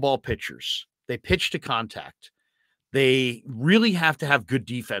ground ball pitchers. They pitch to contact. They really have to have good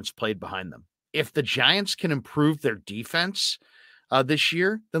defense played behind them. If the Giants can improve their defense this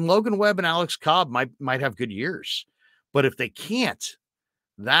year, then Logan Webb and Alex Cobb might have good years. But if they can't,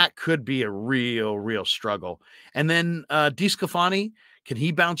 that could be a real struggle. And then DeSclafani, can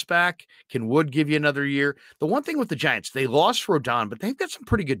he bounce back? Can Wood give you another year? The one thing with the Giants, they lost Rodon, but they've got some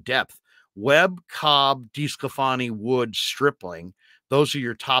pretty good depth. Webb, Cobb, DeSclafani, Wood, Stripling. Those are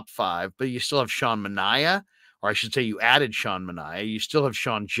your top five, but you still have Sean Manaea, or I should say you added Sean Manaea. You still have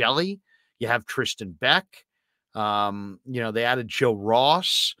Sean Jelly. You have Tristan Beck. They added Joe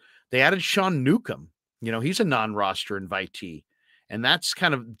Ross. They added Sean Newcomb. He's a non-roster invitee. And that's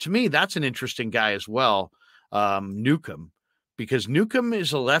kind of, to me, that's an interesting guy as well, Newcomb, because Newcomb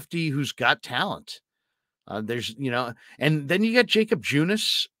is a lefty who's got talent. And then you got Jacob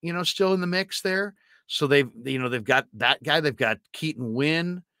Junis, still in the mix there. So they've got that guy. They've got Keaton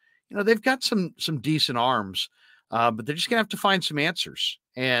Wynn. They've got some decent arms, but they're just gonna have to find some answers.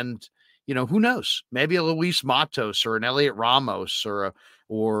 And who knows? Maybe a Luis Matos or an Elliot Ramos or a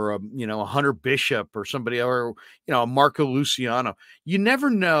Hunter Bishop or somebody, or a Marco Luciano. You never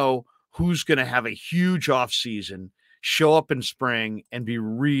know who's going to have a huge offseason, show up in spring, and be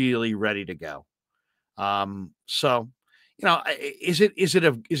really ready to go. Is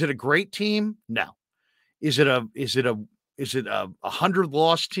it a great team? No. Is it a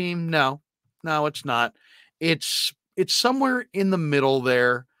 100-loss team? No, it's not. It's somewhere in the middle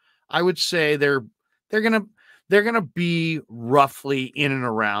there. I would say they're gonna be roughly in and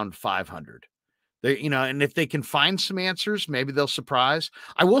around 500. And if they can find some answers, maybe they'll surprise.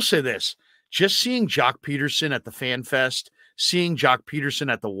 I will say this: just seeing Jock Peterson at the Fan Fest, seeing Jock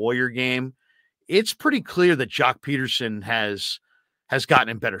Peterson at the Warrior game, it's pretty clear that Jock Peterson has gotten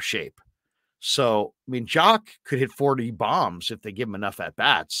in better shape. So, Jock could hit 40 bombs if they give him enough at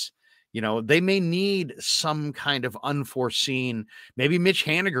bats. They may need some kind of unforeseen, maybe Mitch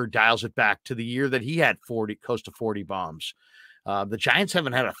Haniger dials it back to the year that he had close to 40 bombs. The Giants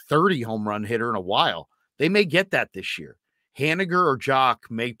haven't had a 30 home run hitter in a while. They may get that this year. Haniger or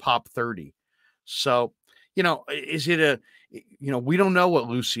Jock may pop 30. So, is it we don't know what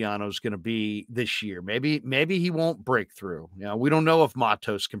Luciano's going to be this year. Maybe he won't break through. We don't know if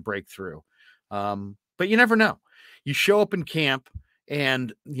Matos can break through. But you never know. You show up in camp,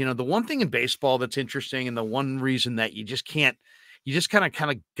 and the one thing in baseball that's interesting, and the one reason that you just kind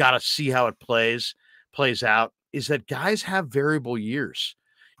of got to see how it plays out, is that guys have variable years.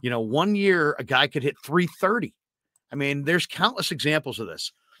 1 year a guy could hit 330. There's countless examples of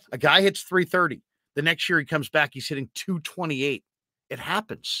this. A guy hits 330. The next year he comes back, he's hitting 228. It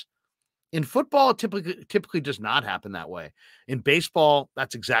happens. In football, it typically does not happen that way. In baseball,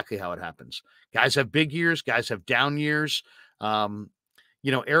 that's exactly how it happens. Guys have big years, guys have down years.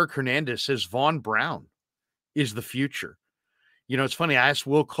 Eric Hernandez says Vaughn Brown is the future. It's funny. I asked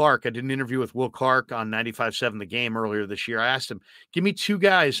Will Clark. I did an interview with Will Clark on 95.7 The Game earlier this year. I asked him, give me two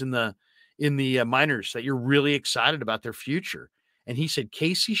guys in the minors that you're really excited about their future. And he said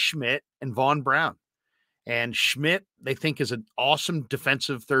Casey Schmidt and Vaughn Brown. And Schmidt, they think, is an awesome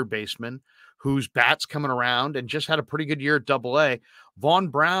defensive third baseman whose bat's coming around and just had a pretty good year at Double-A. Vaughn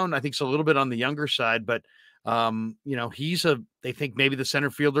Brown, I think, is a little bit on the younger side, but they think maybe the center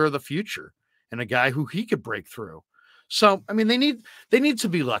fielder of the future and a guy who he could break through. So, I mean, they need to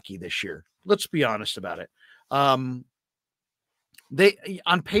be lucky this year. Let's be honest about it. They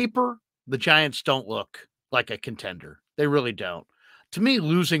on paper, the Giants don't look like a contender. They really don't. To me,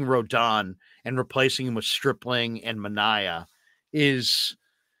 losing Rodon and replacing him with Stripling and Manaea is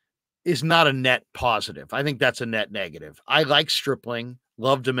not a net positive. I think that's a net negative. I like Stripling,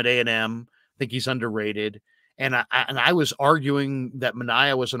 loved him at A&M. Think he's underrated. And I was arguing that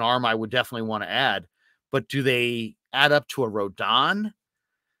Manaea was an arm I would definitely want to add. But do they add up to a Rodon?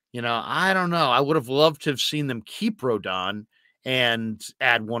 I don't know. I would have loved to have seen them keep Rodon and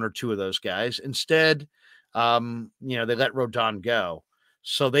add one or two of those guys. Instead, they let Rodon go.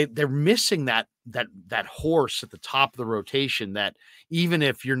 So they're missing that horse at the top of the rotation that even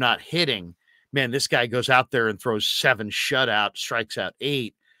if you're not hitting, man, this guy goes out there and throws 7 shutout, strikes out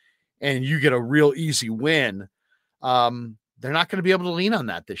 8, and you get a real easy win. They're not going to be able to lean on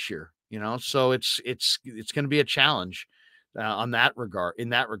that this year, so it's going to be a challenge in that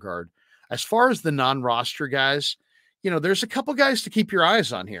regard. As far as the non-roster guys, there's a couple guys to keep your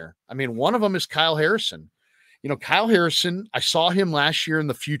eyes on here. I mean, one of them is Kyle Harrison. Kyle Harrison, I saw him last year in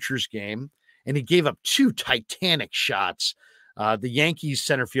the Futures game, and he gave up 2 titanic shots. The Yankees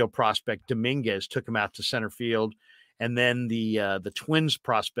center field prospect Dominguez took him out to center field, and then the Twins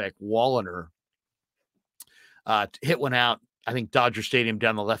prospect Walliner hit one out, I think, Dodger Stadium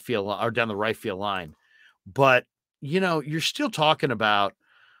down the left field or down the right field line. But, you're still talking about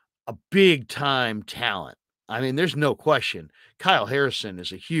a big time talent. I mean, there's no question. Kyle Harrison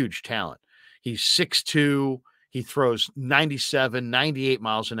is a huge talent. He's 6'2". He throws 97, 98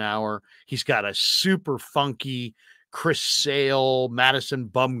 miles an hour. He's got a super funky Chris Sale, Madison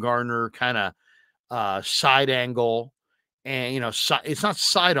Bumgarner kind of side angle. And, it's not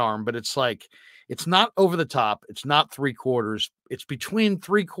sidearm, but it's like, it's not over the top. It's not 3/4. It's between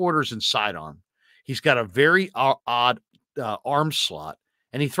 3/4 and sidearm. He's got a very odd arm slot,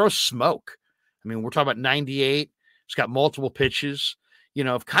 and he throws smoke. I mean, we're talking about 98. He's got multiple pitches.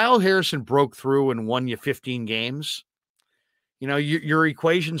 If Kyle Harrison broke through and won you 15 games, your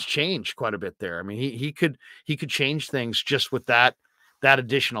equations change quite a bit there. I mean, he could change things just with that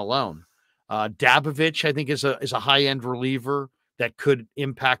addition alone. Dabovich, I think, is a high-end reliever that could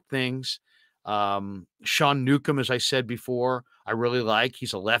impact things. Sean Newcomb, as I said before, I really like.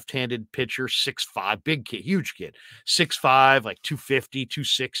 He's a left-handed pitcher, 6'5", big kid, huge kid, 6'5", like 250,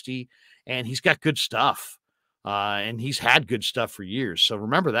 260, and he's got good stuff. And he's had good stuff for years. So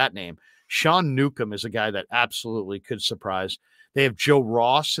remember that name. Sean Newcomb is a guy that absolutely could surprise. They have Joe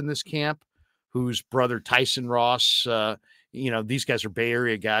Ross in this camp, whose brother Tyson Ross, these guys are Bay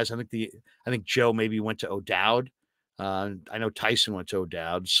Area guys. I think Joe maybe went to O'Dowd. I know Tyson went to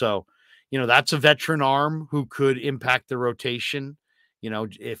O'Dowd. So, that's a veteran arm who could impact the rotation.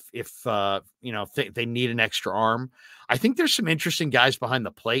 If they need an extra arm. I think there's some interesting guys behind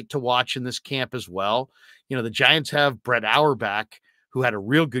the plate to watch in this camp as well. The Giants have Brett Auerbach, who had a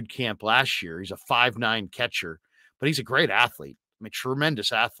real good camp last year. He's a 5'9" catcher, but he's a great athlete. I mean,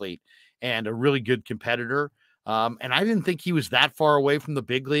 tremendous athlete and a really good competitor. And I didn't think he was that far away from the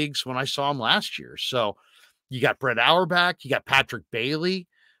big leagues when I saw him last year. So you got Brett Auerbach, you got Patrick Bailey,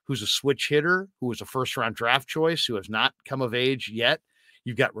 who's a switch hitter, who was a first-round draft choice, who has not come of age yet.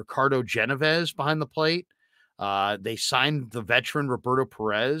 You've got Ricardo Genovez behind the plate. They signed the veteran Roberto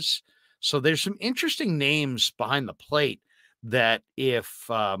Perez. So there's some interesting names behind the plate that if,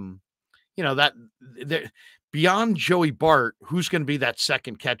 beyond Joey Bart, who's going to be that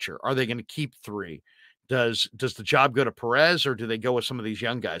second catcher? Are they going to keep 3? Does the job go to Perez, or do they go with some of these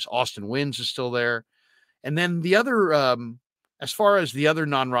young guys? Austin Wynns is still there. And then the other, as far as the other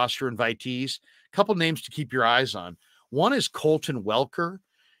non-roster invitees, a couple names to keep your eyes on. One is Colton Welker.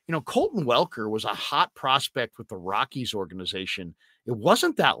 Colton Welker was a hot prospect with the Rockies organization. It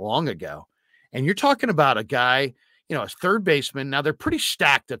wasn't that long ago. And you're talking about a guy, a third baseman. Now, they're pretty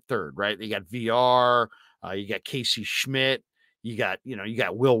stacked at third, right? You got VR, you got Casey Schmidt, you got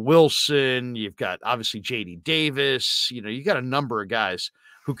Will Wilson, you've got obviously JD Davis, you got a number of guys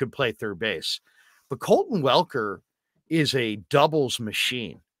who can play third base. But Colton Welker is a doubles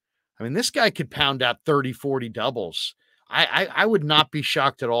machine. I mean, this guy could pound out 30, 40 doubles. I would not be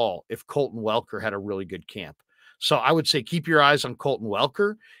shocked at all if Colton Welker had a really good camp. So I would say keep your eyes on Colton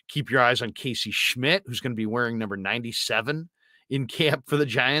Welker. Keep your eyes on Casey Schmidt, who's going to be wearing number 97 in camp for the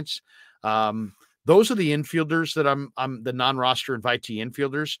Giants. Those are the infielders that I'm the non-roster invitee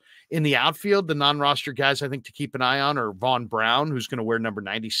infielders. In the outfield, the non-roster guys I think to keep an eye on are Vaughn Brown, who's going to wear number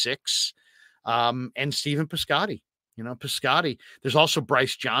 96, and Stephen Piscotty. Piscotty. There's also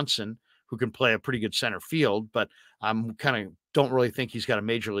Bryce Johnson, who can play a pretty good center field, but I'm kind of don't really think he's got a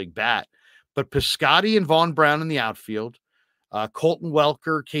major league bat. But Piscotty and Vaughn Brown in the outfield, Colton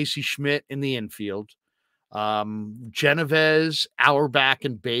Welker, Casey Schmidt in the infield, Genovez, Auerbach,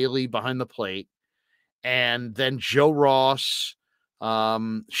 and Bailey behind the plate, and then Joe Ross,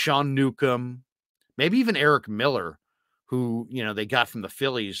 Sean Newcomb, maybe even Eric Miller, who they got from the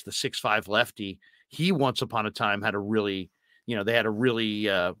Phillies, the 6'5" lefty. He once upon a time had a really, they had a really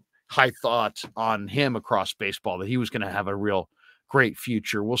high thought on him across baseball that he was going to have a real great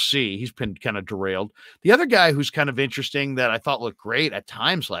future. We'll see. He's been kind of derailed. The other guy who's kind of interesting that I thought looked great at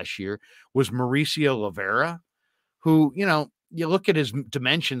times last year was Mauricio Rivera, who, you look at his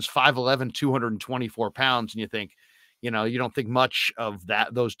dimensions, 5'11", 224 pounds, and you think, you don't think much of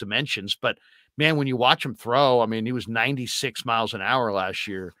those dimensions. But man, when you watch him throw, I mean, he was 96 miles an hour last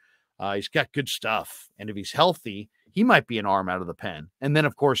year. He's got good stuff. And if he's healthy, he might be an arm out of the pen. And then,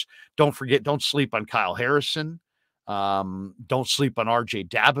 of course, don't sleep on Kyle Harrison. Don't sleep on RJ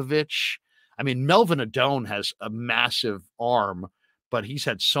Dabovich. I mean, Melvin Adone has a massive arm, but he's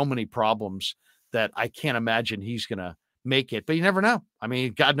had so many problems that I can't imagine he's going to make it. But you never know. I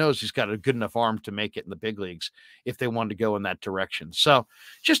mean, God knows he's got a good enough arm to make it in the big leagues if they wanted to go in that direction. So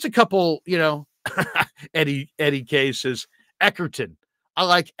just a couple, Eddie K says Eckerton. I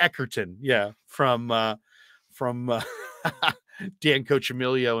like Eckerton. Yeah. From Dan Coach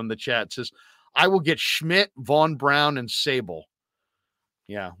Emilio in the chat says, I will get Schmidt, Vaughn Brown, and Sable.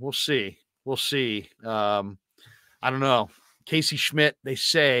 Yeah, we'll see. We'll see. I don't know. Casey Schmidt, they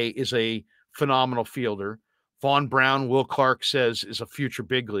say, is a phenomenal fielder. Vaughn Brown, Will Clark says, is a future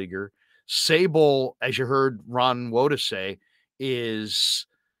big leaguer. Sable, as you heard Ron Wotus say, is,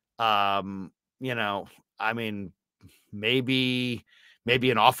 I mean, maybe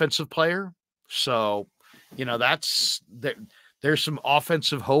an offensive player. So, there's some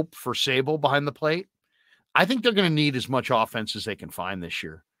offensive hope for Sable behind the plate. I think they're going to need as much offense as they can find this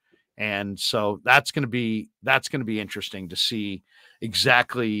year. And so that's going to be interesting to see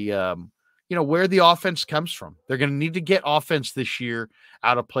exactly, where the offense comes from. They're going to need to get offense this year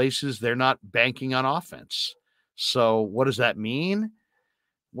out of places they're not banking on offense. So what does that mean?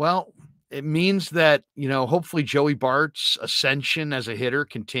 Well, it means that, hopefully Joey Bart's ascension as a hitter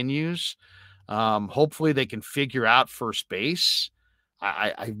continues. Hopefully they can figure out first base.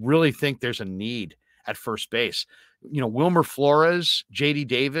 I really think there's a need at first base. Wilmer Flores, JD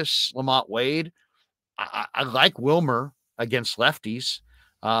Davis, Lamont Wade. I like Wilmer against lefties.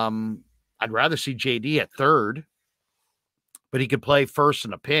 I'd rather see JD at third, but he could play first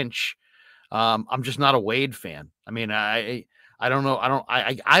in a pinch. I'm just not a Wade fan. I mean, I don't know.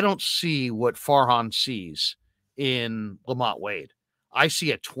 I don't see what Farhan sees in Lamont Wade. I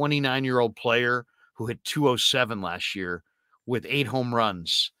see a 29-year-old player who hit 207 last year with 8 home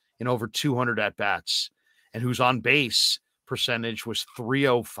runs and over 200 at-bats, and whose on-base percentage was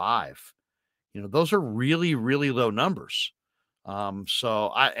 305. Those are really, really low numbers.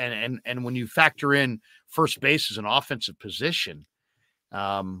 So when you factor in first base as an offensive position,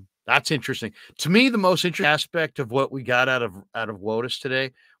 that's interesting. To me, the most interesting aspect of what we got out of Wotus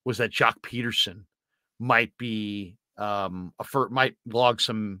today was that Jock Peterson might be might log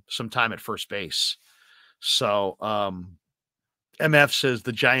some time at first base. So MF says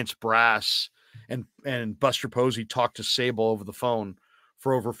the Giants brass and Buster Posey talked to Sable over the phone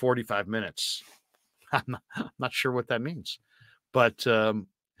for over 45 minutes. I'm not sure what that means, but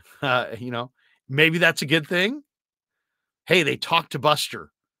maybe that's a good thing. Hey, they talked to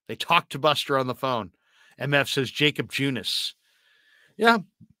Buster. They talked to Buster on the phone. MF says Jacob Junis. Yeah,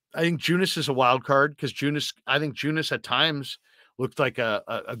 I think Junis is a wild card because I think Junis at times looked like a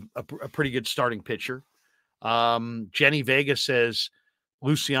pretty good starting pitcher. Jenny Vega says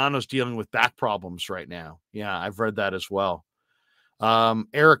Luciano's dealing with back problems right now. Yeah, I've read that as well.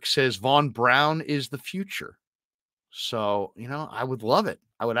 Eric says Vaughn Brown is the future. So, I would love it.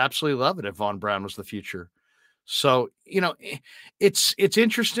 I would absolutely love it if Vaughn Brown was the future. So, it's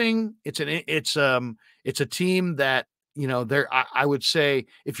interesting. It's a team that I would say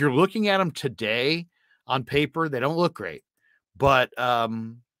if you're looking at them today on paper, they don't look great, but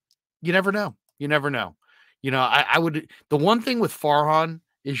you never know. You never know. I would. The one thing with Farhan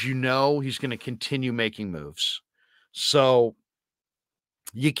is he's going to continue making moves, so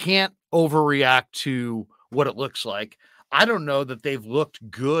you can't overreact to what it looks like. I don't know that they've looked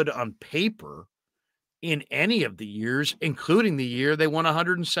good on paper in any of the years, including the year they won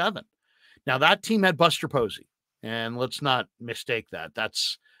 107. Now, that team had Buster Posey, and let's not mistake that.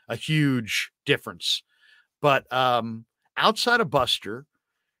 That's a huge difference. But outside of Buster,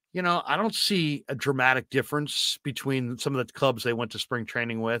 I don't see a dramatic difference between some of the clubs they went to spring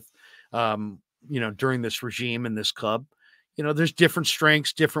training with, during this regime in this club. There's different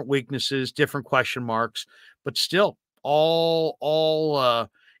strengths, different weaknesses, different question marks, but still are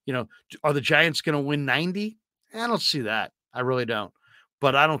the Giants going to win 90? I don't see that. I really don't.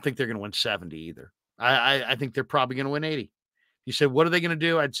 But I don't think they're going to win 70 either. I think they're probably going to win 80. You said, what are they going to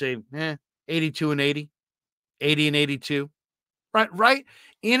do? I'd say 82 and 80, 80 and 82. Right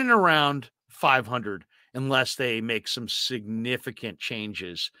in and around 500, unless they make some significant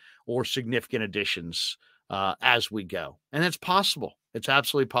changes or significant additions as we go. And it's possible. It's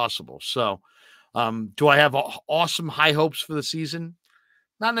absolutely possible. So do I have awesome high hopes for the season?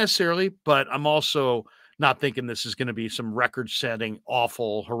 Not necessarily, but I'm also not thinking this is going to be some record-setting,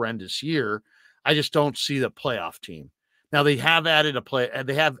 awful, horrendous year. I just don't see the playoff team. Now they have added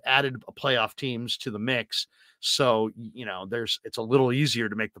playoff teams to the mix, so it's a little easier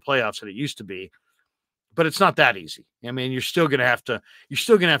to make the playoffs than it used to be, but it's not that easy. I mean, you're still going to have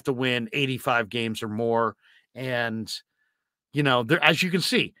to win 85 games or more, and as you can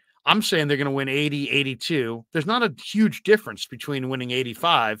see, I'm saying they're going to win 80, 82. There's not a huge difference between winning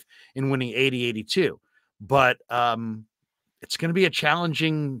 85 and winning 80, 82. But it's going to be a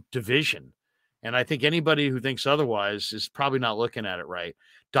challenging division. And I think anybody who thinks otherwise is probably not looking at it right.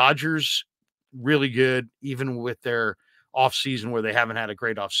 Dodgers, really good, even with their offseason where they haven't had a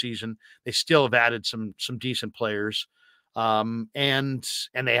great offseason. They still have added some decent players. And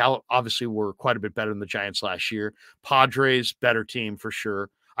they obviously were quite a bit better than the Giants last year. Padres, better team for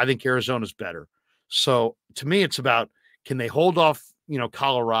sure. I think Arizona's better. So to me, it's about, can they hold off,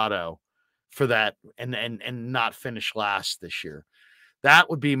 Colorado for that and not finish last this year? That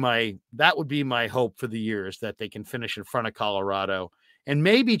would be my hope for the year, is that they can finish in front of Colorado and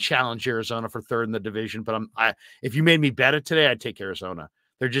maybe challenge Arizona for third in the division. But if you made me bet it today, I'd take Arizona.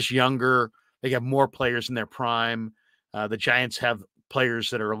 They're just younger. They have more players in their prime. The Giants have players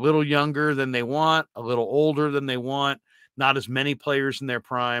that are a little younger than they want, a little older than they want, not as many players in their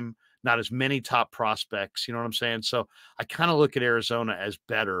prime, not as many top prospects. You know what I'm saying? So I kind of look at Arizona as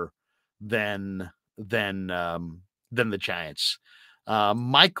better than the Giants.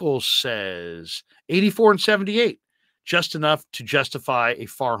 Michael says 84 and 78, just enough to justify a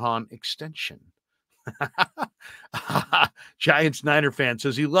Farhan extension. Giants Niner fan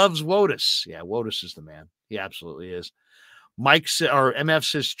says he loves Wotus. Yeah, Wotus is the man. He absolutely is. MF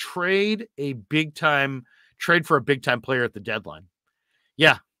says trade for a big time player at the deadline.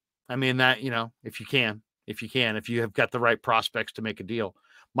 Yeah. I mean that, if you have got the right prospects to make a deal.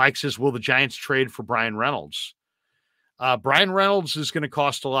 Mike says, will the Giants trade for Brian Reynolds? Brian Reynolds is going to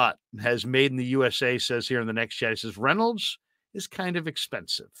cost a lot. Has Made in the USA says here in the next chat, he says Reynolds is kind of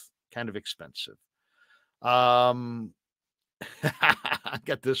expensive. I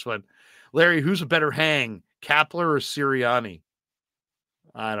got this one. Larry, who's a better hang, Kapler or Sirianni?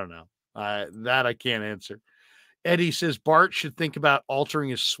 I don't know. That I can't answer. Eddie says Bart should think about altering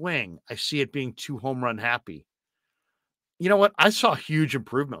his swing. I see it being too home run happy. You know what? I saw huge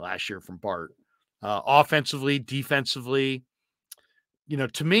improvement last year from Bart, offensively, defensively.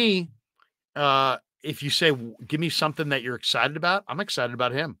 To me, if you say, give me something that you're excited about, I'm excited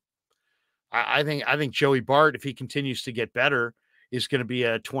about him. I think Joey Bart, if he continues to get better, is going to be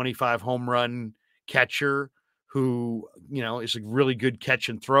a 25 home run catcher who, is a really good catch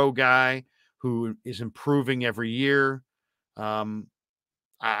and throw guy who is improving every year.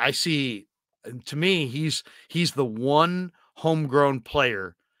 I see, to me, he's the one homegrown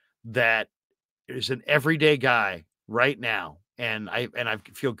player that is an everyday guy right now. And I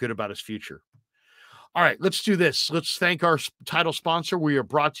feel good about his future. All right, let's do this. Let's thank our title sponsor. We are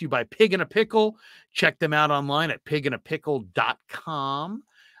brought to you by Pig in a Pickle. Check them out online at piginapickle.com.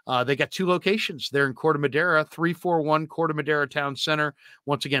 They got 2 locations. They're in Corte Madera, 341 Corte Madera Town Center.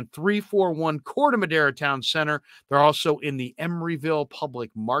 Once again, 341 Corte Madera Town Center. They're also in the Emeryville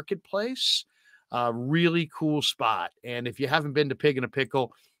Public Marketplace. Really cool spot. And if you haven't been to Pig in a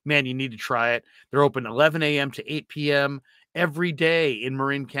Pickle, man, you need to try it. They're open 11 a.m. to 8 p.m. every day in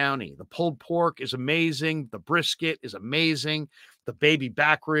Marin County. The pulled pork is amazing. The brisket is amazing. The baby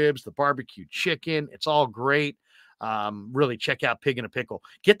back ribs, the barbecue chicken, it's all great. Really check out Pig in a Pickle.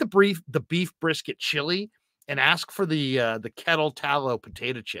 Get the beef brisket chili and ask for the kettle tallow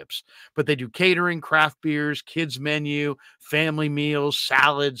potato chips. But they do catering, craft beers, kids menu, family meals,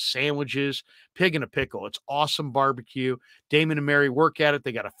 salads, sandwiches. Pig in a Pickle. It's awesome barbecue. Damon and Mary work at it.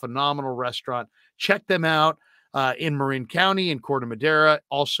 They got a phenomenal restaurant. Check them out in Marin County, in Corte Madera,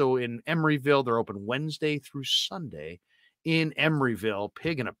 also in Emeryville. They're open Wednesday through Sunday in Emeryville.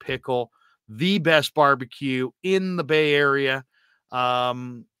 Pig in a Pickle, the best barbecue in the Bay Area.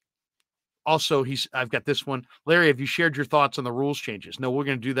 Also, I've got this one. Larry, have you shared your thoughts on the rules changes? No, we're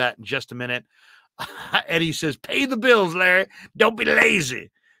going to do that in just a minute. Eddie says, pay the bills, Larry. Don't be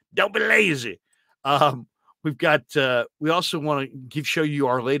lazy. Don't be lazy. We also want to show you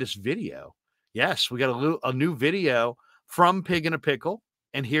our latest video. Yes, we got a new video from Pig in a Pickle,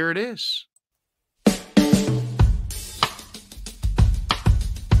 and here it is.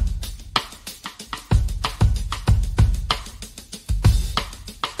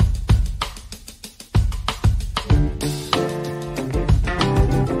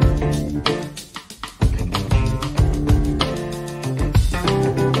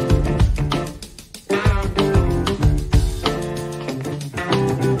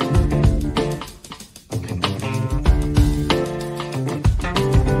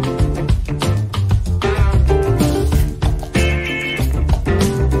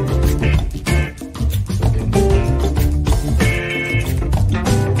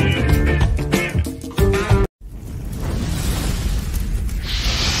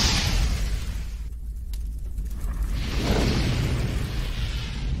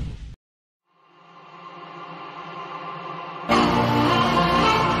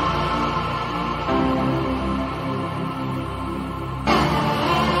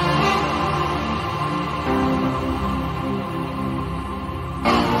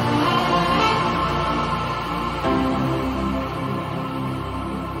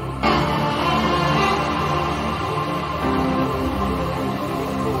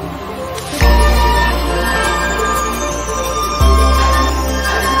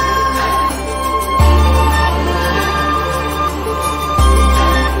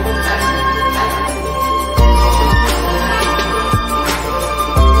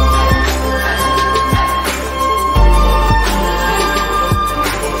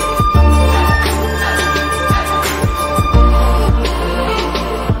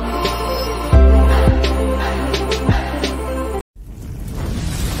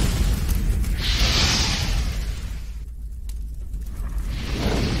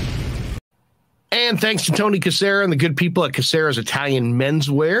 And thanks to Tony Casera and the good people at Casera's Italian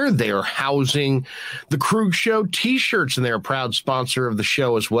Menswear. They are housing the Krueg Show t-shirts, and they're a proud sponsor of the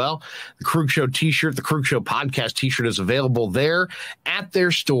show as well. The Krueg Show t-shirt, the Krueg Show podcast t-shirt is available there at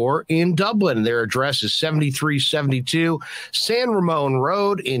their store in Dublin. Their address is 7372 San Ramon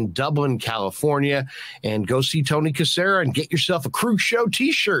Road in Dublin, California. And go see Tony Casera and get yourself a Krueg Show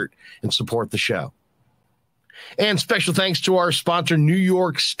t-shirt and support the show. And special thanks to our sponsor, New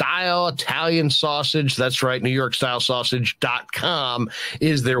York Style Italian Sausage. That's right, NewYorkStyleSausage.com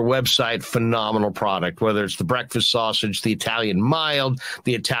is their website. Phenomenal product, whether it's the breakfast sausage, the Italian mild,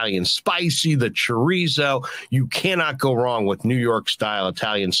 the Italian spicy, the chorizo. You cannot go wrong with New York Style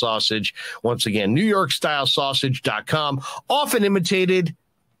Italian Sausage. Once again, NewYorkStyleSausage.com. Often imitated,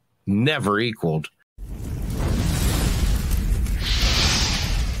 never equaled.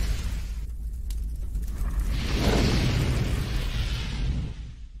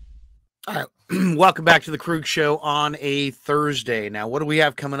 All right. Welcome back to the Krueg Show on a Thursday. Now, what do we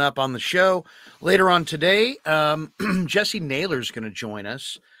have coming up on the show? Later on today, Jesse Naylor's going to join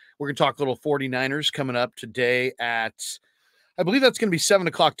us. We're going to talk a little 49ers coming up today at, I believe that's going to be 7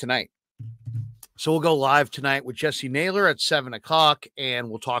 o'clock tonight. So we'll go live tonight with Jesse Naylor at 7 o'clock, and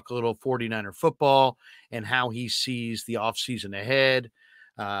we'll talk a little 49er football and how he sees the offseason ahead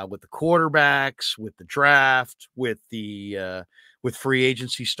with the quarterbacks, with the draft, with the with free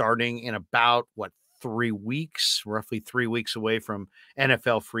agency starting in about, 3 weeks, roughly 3 weeks away from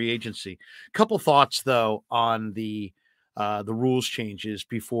NFL free agency. A couple thoughts, though, on the rules changes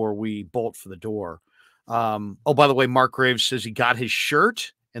before we bolt for the door. Oh, by the way, Mark Graves says he got his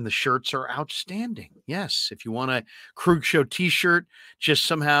shirt, and the shirts are outstanding. Yes, if you want a Krueg Show t-shirt, just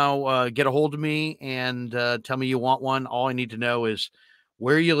somehow get a hold of me and tell me you want one. All I need to know is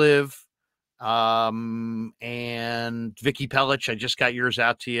where you live, and Vicky Pellich, I just got yours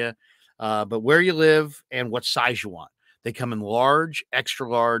out to you. But where you live and what size you want. They come in large, extra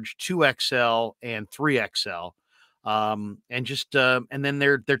large, 2XL, and 3XL. And just and then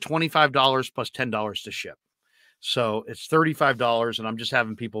they're $25 plus $10 to ship. So it's $35, and I'm just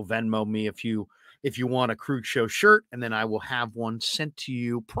having people Venmo me if you want a Krueg Show shirt, and then I will have one sent to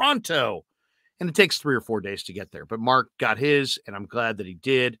you pronto. And it takes 3 or 4 days to get there. But Mark got his, and I'm glad that he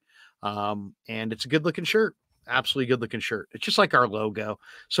did. And it's a good looking shirt. Absolutely good looking shirt. It's just like our logo.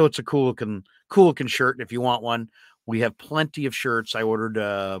 So it's a cool looking shirt. And if you want one, we have plenty of shirts. I ordered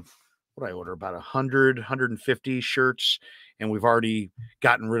what I order about 150 shirts, and we've already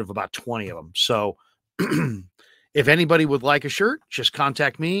gotten rid of about 20 of them. So if anybody would like a shirt, just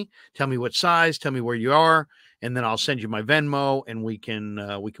contact me, tell me what size, tell me where you are, and then I'll send you my Venmo, and we can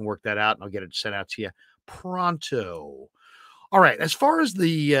work that out, and I'll get it sent out to you pronto. All right. As far as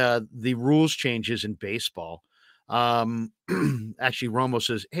the rules changes in baseball, actually Romo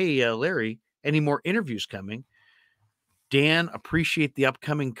says, "Hey, Larry, any more interviews coming? Dan, appreciate the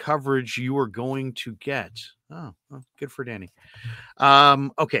upcoming coverage you are going to get." Oh, well, good for Danny.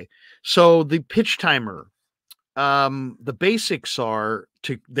 Okay. So the pitch timer, the basics are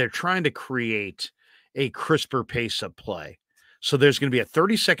they're trying to create a crisper pace of play. So there's going to be a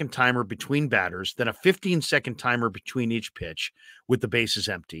 30-second timer between batters, then a 15-second timer between each pitch with the bases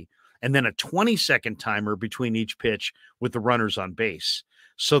empty, and then a 20-second timer between each pitch with the runners on base.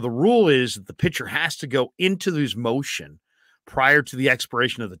 So the rule is that the pitcher has to go into this motion prior to the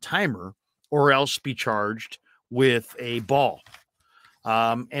expiration of the timer, or else be charged with a ball.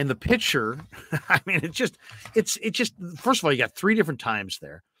 And the pitcher, I mean, it's just, first of all, you got 3 different times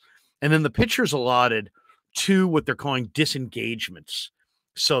there. And then the pitcher's allotted 2 what they're calling disengagements.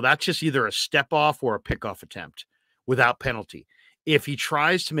 So that's just either a step off or a pickoff attempt without penalty. If he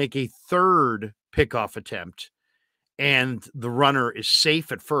tries to make a 3rd pickoff attempt and the runner is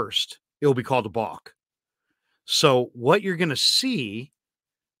safe at first, it will be called a balk. So what you're going to see,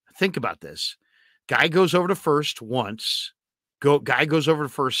 think about this. Guy goes over to first once. Guy goes over to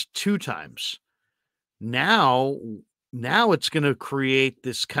first 2 times. Now it's going to create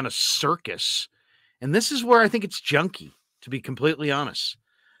this kind of circus. And this is where I think it's junky, to be completely honest.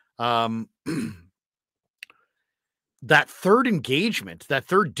 That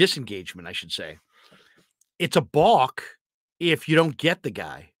 3rd disengagement, I should say, it's a balk if you don't get the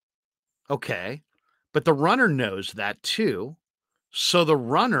guy. Okay. But the runner knows that too. So the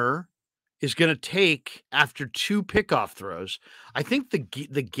runner is going to take after 2 pickoff throws. I think the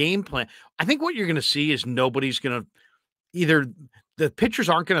game plan, I think what you're going to see is nobody's going to the pitchers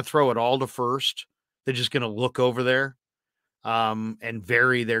aren't going to throw it all to first. They're just going to look over there and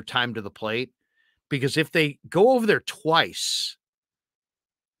vary their time to the plate. Because if they go over there twice,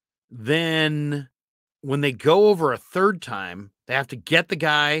 then when they go over a 3rd time, they have to get the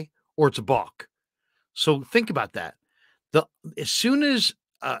guy or it's a balk. So think about that. As soon as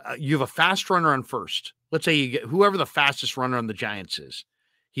you have a fast runner on first, let's say you get whoever the fastest runner on the Giants is,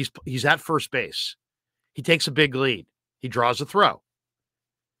 he's at first base. He takes a big lead. He draws a throw.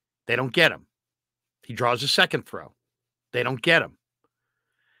 They don't get him. He draws a 2nd throw. They don't get him.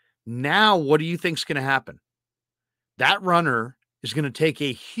 Now, what do you think is going to happen? That runner is going to take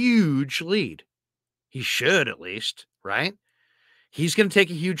a huge lead. He should, at least, right? He's going to take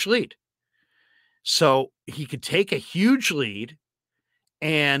a huge lead. So he could take a huge lead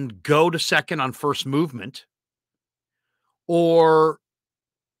and go to second on first movement, and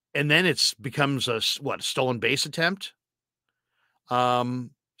then it becomes a stolen base attempt.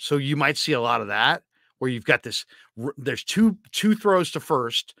 So you might see a lot of that where you've got there's two throws to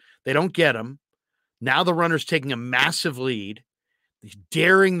first. They don't get him. Now the runner's taking a massive lead. He's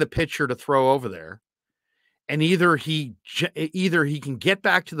daring the pitcher to throw over there. And either he can get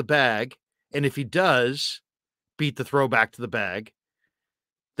back to the bag, and if he does beat the throw back to the bag,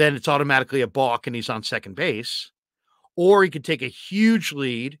 then it's automatically a balk and he's on second base. Or he could take a huge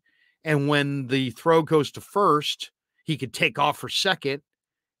lead, and when the throw goes to first, he could take off for second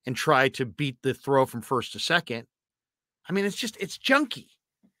and try to beat the throw from first to second. I mean, it's junky.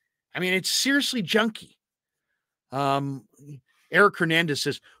 I mean, it's seriously junky. Eric Hernandez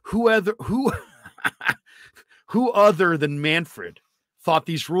says, who other than Manfred thought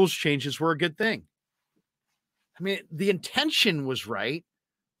these rules changes were a good thing? I mean, the intention was right,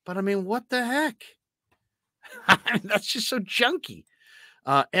 but I mean, what the heck? I mean, that's just so junky.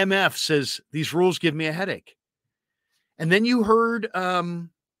 MF says, these rules give me a headache. And then you heard, and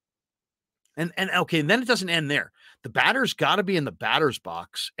okay, and then it doesn't end there. The batter's got to be in the batter's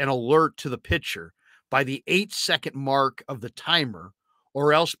box and alert to the pitcher by the 8-second mark of the timer,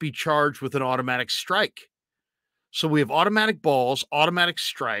 or else be charged with an automatic strike. So we have automatic balls, automatic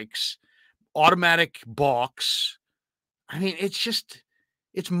strikes, automatic balks. I mean,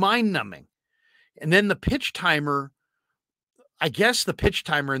 it's mind numbing. And then the pitch timer, I guess the pitch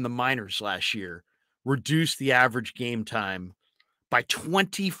timer in the minors last year reduced the average game time by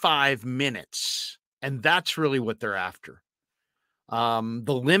 25 minutes. And that's really what they're after. The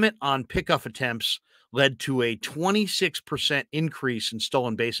limit on pickoff attempts led to a 26% increase in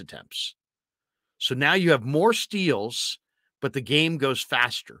stolen base attempts. So now you have more steals, but the game goes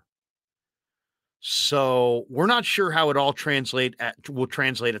faster. So we're not sure how it all will translate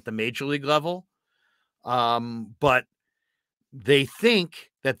at the major league level. But they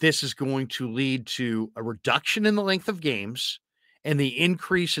think that this is going to lead to a reduction in the length of games and the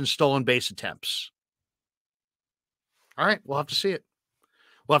increase in stolen base attempts. All right, we'll have to see it.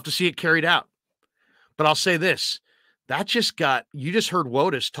 We'll have to see it carried out. But I'll say this, you just heard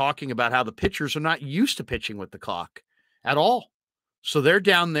Wotus talking about how the pitchers are not used to pitching with the clock at all. So they're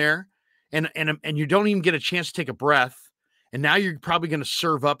down there and you don't even get a chance to take a breath. And now you're probably going to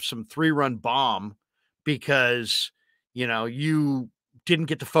serve up some 3-run bomb because, you didn't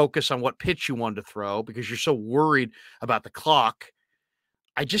get to focus on what pitch you wanted to throw because you're so worried about the clock.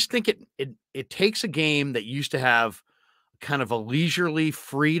 I just think it takes a game that used to have kind of a leisurely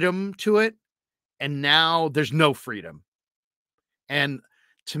freedom to it, and now there's no freedom. And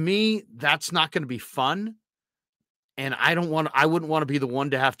to me, that's not going to be fun. And I wouldn't want to be the one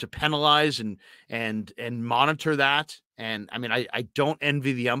to have to penalize and monitor that. And I mean, I don't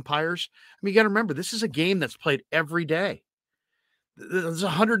envy the umpires. I mean, you got to remember, this is a game that's played every day. There's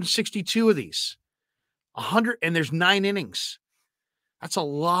 162 of these, 100, and there's 9 innings. That's a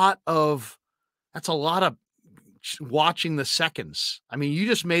lot of watching the seconds. I mean, you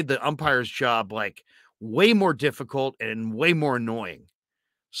just made the umpire's job like way more difficult and way more annoying.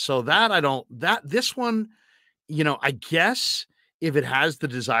 So this one, I guess if it has the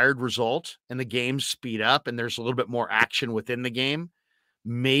desired result and the games speed up and there's a little bit more action within the game,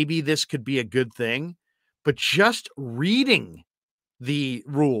 maybe this could be a good thing. But just reading the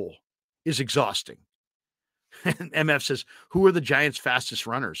rule is exhausting. And MF says, who are the Giants' fastest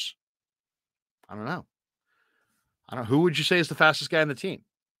runners? I don't know. Who would you say is the fastest guy on the team?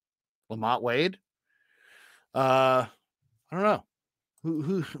 Lamont Wade? I don't know.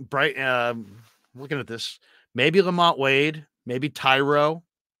 Who Bright looking at this. Maybe Lamont Wade, maybe Tyro.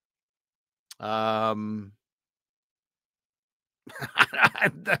 I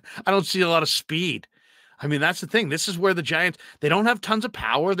don't see a lot of speed. I mean, that's the thing. This is where the Giants, they don't have tons of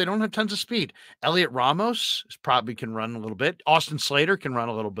power. They don't have tons of speed. Elliot Ramos probably can run a little bit. Austin Slater can run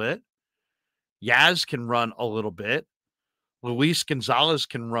a little bit. Yaz can run a little bit. Luis Gonzalez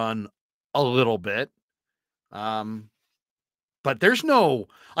can run a little bit. But there's no,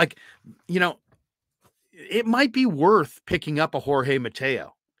 it might be worth picking up a Jorge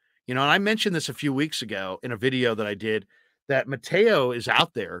Mateo. And I mentioned this a few weeks ago in a video that I did, that Mateo is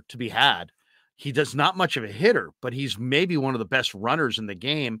out there to be had. He does not much of a hitter, but he's maybe one of the best runners in the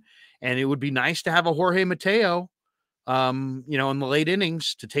game. And it would be nice to have a Jorge Mateo, in the late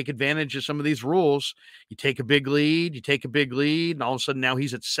innings to take advantage of some of these rules. You take a big lead, and all of a sudden now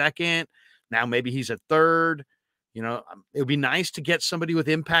he's at second. Now maybe he's at third. It would be nice to get somebody with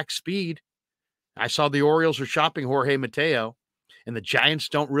impact speed. I saw the Orioles are shopping Jorge Mateo, and the Giants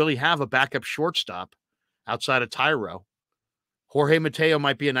don't really have a backup shortstop outside of Tyro. Jorge Mateo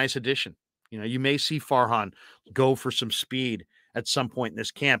might be a nice addition. You may see Farhan go for some speed at some point in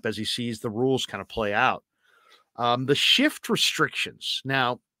this camp as he sees the rules kind of play out. The shift restrictions.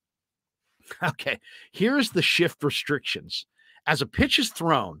 Now, okay, here's the shift restrictions. As a pitch is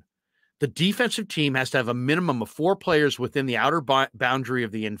thrown, the defensive team has to have a minimum of 4 players within the outer boundary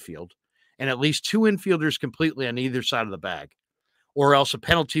of the infield and at least 2 infielders completely on either side of the bag, or else a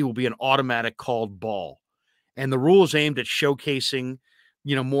penalty will be an automatic called ball. And the rule is aimed at showcasing,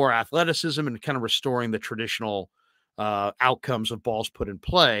 more athleticism and kind of restoring the traditional outcomes of balls put in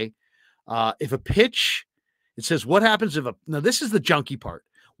play. If a pitch, it says, what happens if now this is the junky part.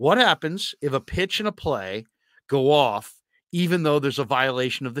 What happens if a pitch and a play go off, even though there's a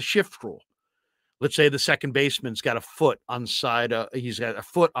violation of the shift rule? Let's say the second baseman's got a foot on he's got a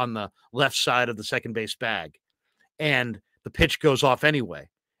foot on the left side of the second base bag, and the pitch goes off anyway,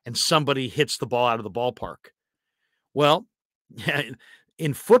 and somebody hits the ball out of the ballpark. Well,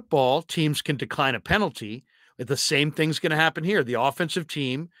 in football, teams can decline a penalty. The same thing's going to happen here. The offensive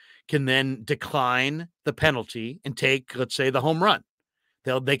team can then decline the penalty and take, let's say, the home run.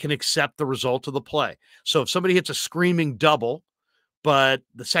 They can accept the result of the play. So if somebody hits a screaming double, but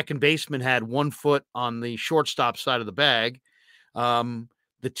the second baseman had 1 foot on the shortstop side of the bag,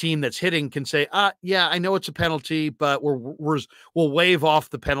 the team that's hitting can say, yeah, I know it's a penalty, but we'll waive off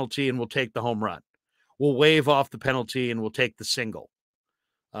the penalty and we'll take the home run. We'll waive off the penalty and we'll take the single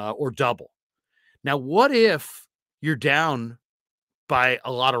or double. Now, what if you're down by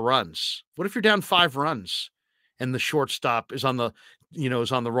a lot of runs? What if you're down 5 runs and the shortstop is on the,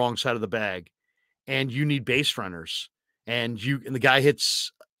 is on the wrong side of the bag and you need base runners and the guy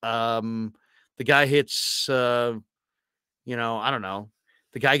hits, um, I don't know,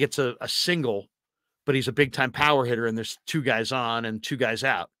 the guy gets a single, but he's a big time power hitter and there's 2 guys on and 2 guys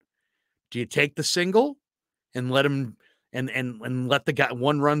out. Do you take the single and let him and let the guy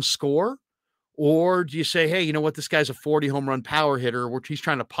 1 run score? Or do you say, hey, you know what? This guy's a 40 home run power hitter, which he's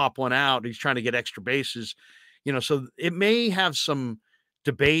trying to pop one out. He's trying to get extra bases, so it may have some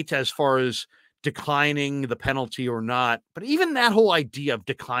debate as far as declining the penalty or not. But even that whole idea of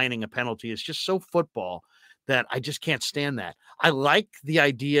declining a penalty is just so football that I just can't stand that. I like the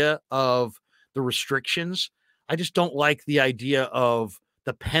idea of the restrictions. I just don't like the idea of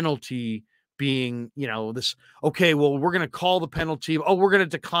the penalty being, okay, well, we're going to call the penalty. Oh, we're going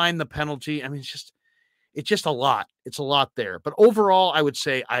to decline the penalty. I mean, it's just a lot. It's a lot there. But overall, I would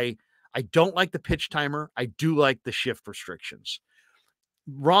say I don't like the pitch timer. I do like the shift restrictions.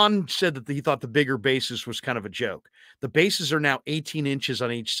 Ron said that he thought the bigger bases was kind of a joke. The bases are now 18 inches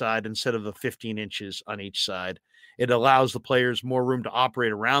on each side instead of the 15 inches on each side. It allows the players more room to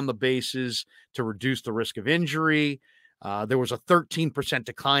operate around the bases to reduce the risk of injury. There was a 13%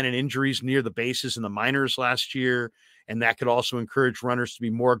 decline in injuries near the bases in the minors last year, and that could also encourage runners to be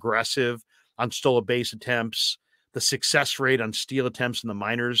more aggressive on stolen base attempts. The success rate on steal attempts in the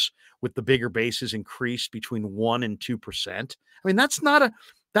minors with the bigger bases increased between 1% and 2%. I mean,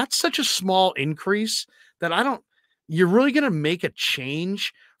 that's such a small increase that you're really going to make a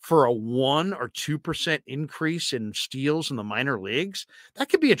change for a 1 or 2% increase in steals in the minor leagues. That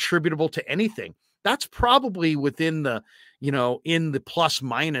could be attributable to anything. That's probably within the, in the plus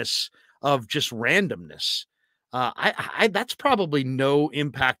minus of just randomness. That's probably no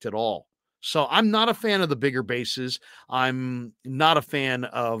impact at all. So I'm not a fan of the bigger bases. I'm not a fan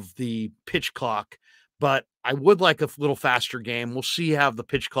of the pitch clock, but I would like a little faster game. We'll see how the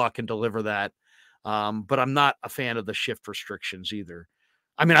pitch clock can deliver that. But I'm not a fan of the shift restrictions either.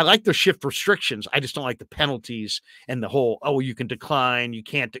 I mean, I like the shift restrictions. I just don't like the penalties and the whole, you can decline, you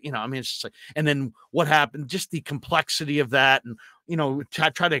can't, I mean, it's just like, and then what happened, just the complexity of that. And,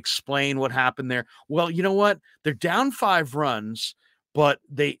 try to explain what happened there. Well, you know what? They're down 5 runs, but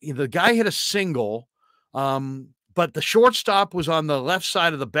the guy hit a single, but the shortstop was on the left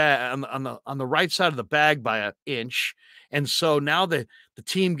side of the bag, on the right side of the bag by an inch. And so now the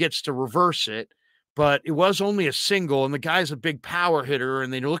team gets to reverse it. But it was only a single, and the guy's a big power hitter,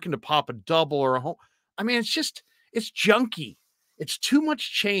 and they're looking to pop a double or a home. I mean, it's junky. It's too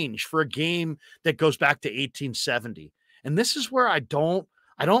much change for a game that goes back to 1870. And this is where I don't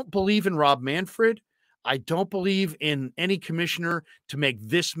believe in Rob Manfred. I don't believe in any commissioner to make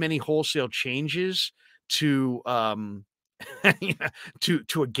this many wholesale changes to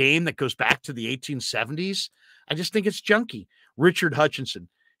to a game that goes back to the 1870s. I just think it's junky. Richard Hutchinson,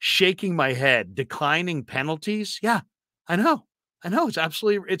 shaking my head, declining penalties. Yeah, I know.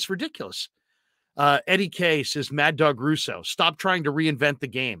 It's ridiculous. Eddie K says, Mad Dog Russo, stop trying to reinvent the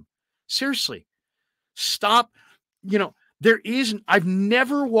game. Seriously, stop. I've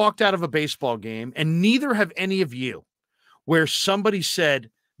never walked out of a baseball game, and neither have any of you, where somebody said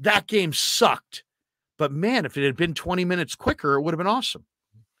that game sucked. But man, if it had been 20 minutes quicker, it would have been awesome.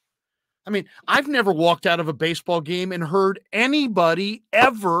 I mean, I've never walked out of a baseball game and heard anybody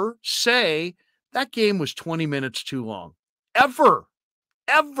ever say that game was 20 minutes too long. Ever.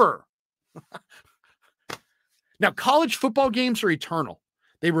 Now, college football games are eternal.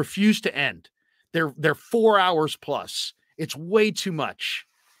 They refuse to end. They're 4 hours plus. It's way too much.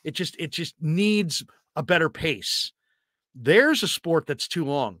 It just needs a better pace. There's a sport that's too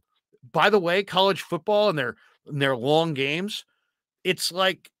long. By the way, college football and their long games, it's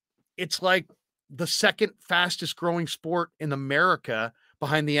like the second fastest growing sport in America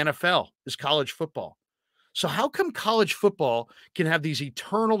behind the NFL is college football. So how come college football can have these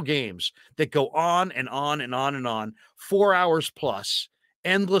eternal games that go on and on and on and on, 4 hours plus,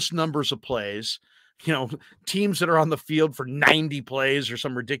 endless numbers of plays, teams that are on the field for 90 plays or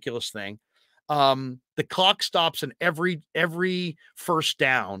some ridiculous thing. The clock stops in every first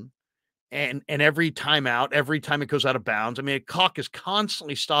down. And every timeout, every time it goes out of bounds. I mean, a clock is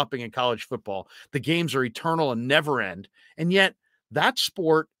constantly stopping in college football. The games are eternal and never end. And yet that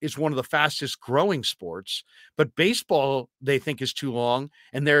sport is one of the fastest growing sports. But baseball, they think, is too long.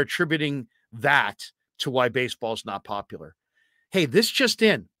 And they're attributing that to why baseball is not popular. Hey, this just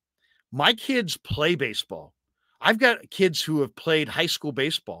in. My kids play baseball. I've got kids who have played high school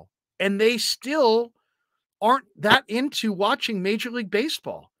baseball, and they still aren't that into watching Major League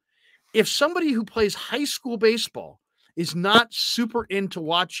Baseball. if somebody who plays high school baseball is not super into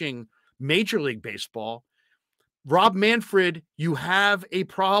watching Major League Baseball, Rob Manfred, you have a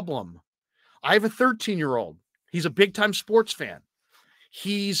problem. I have a 13-year-old. He's a big-time sports fan.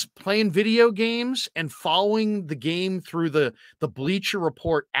 He's playing video games and following the game through the Bleacher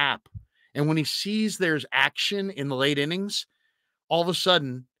Report app. And when he sees there's action in the late innings, all of a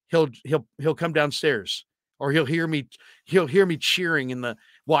sudden he'll come downstairs, or he'll hear me cheering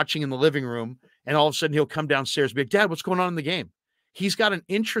watching in the living room, and all of a sudden he'll come downstairs and be like, Dad, what's going on in the game? He's got an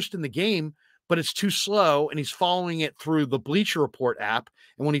interest in the game, but it's too slow, and he's following it through the Bleacher Report app.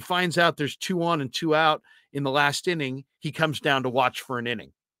 And when he finds out there's 2 on and 2 out in the last inning, he comes down to watch for an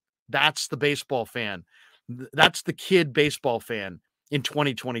inning. That's the baseball fan. That's the kid baseball fan in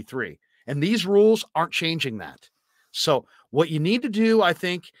 2023. And these rules aren't changing that. So what you need to do, I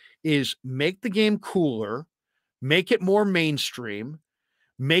think, is make the game cooler, make it more mainstream,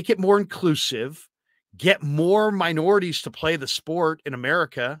 make it more inclusive, get more minorities to play the sport in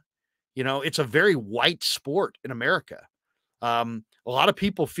America. You know, it's a very white sport in America. A lot of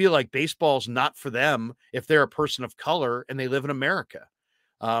people feel like baseball's not for them if they're a person of color and they live in America.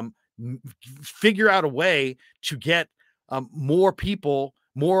 Figure out a way to get more people,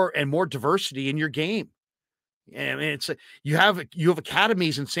 more diversity in your game. I mean, you have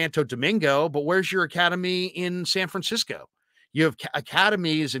academies in Santo Domingo, but where's your academy in San Francisco? You have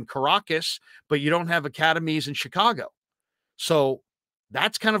academies in Caracas, but you don't have academies in Chicago. So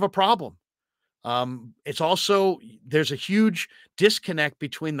that's kind of a problem. It's also, there's a huge disconnect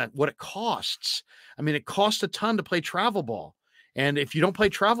between what it costs. I mean, it costs a ton to play travel ball. And if you don't play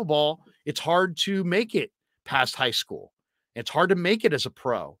travel ball, it's hard to make it past high school. It's hard to make it as a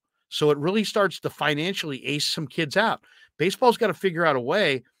pro. So it really starts to financially ace some kids out. Baseball's got to figure out a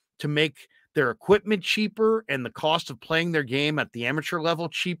way to make their equipment cheaper and the cost of playing their game at the amateur level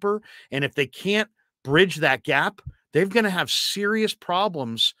cheaper. And if they can't bridge that gap, they're going to have serious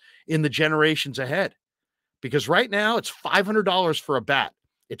problems in the generations ahead. Because right now it's $500 for a bat.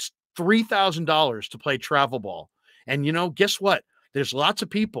 It's $3,000 to play travel ball. And, you know, guess what? There's lots of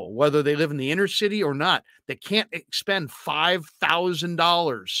people, whether they live in the inner city or not, that can't expend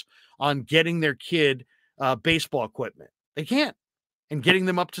 $5,000 on getting their kid baseball equipment. They can't. And getting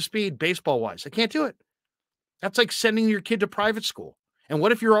them up to speed baseball-wise. They can't do it. That's like sending your kid to private school. And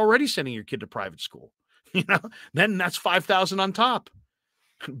what if you're already sending your kid to private school? You know, then that's $5,000 on top.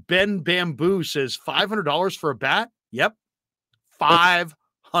 Ben Bamboo says $500 for a bat. Yep.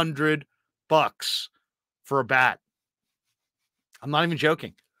 $500 for a bat. I'm not even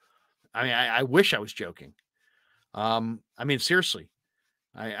joking. I mean, I wish I was joking. I mean, seriously,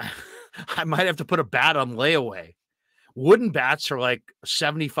 I might have to put a bat on layaway. Wooden bats are like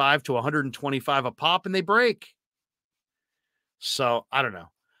 75 to 125 a pop, and they break. So I don't know.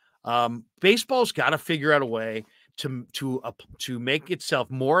 Baseball's got to figure out a way to make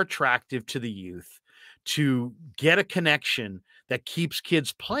itself more attractive to the youth, to get a connection that keeps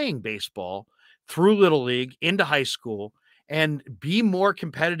kids playing baseball through Little League into high school, and be more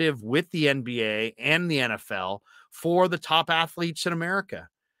competitive with the NBA and the NFL for the top athletes in America.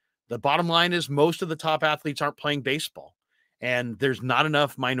 The bottom line is most of the top athletes aren't playing baseball, and there's not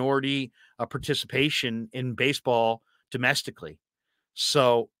enough minority participation in baseball domestically.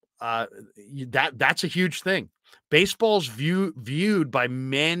 So that's a huge thing. Baseball's viewed by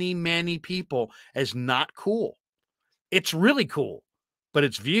many, many people as not cool. It's really cool, but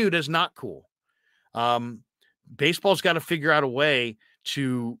it's viewed as not cool. Baseball's got to figure out a way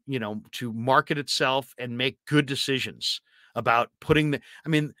to market itself and make good decisions about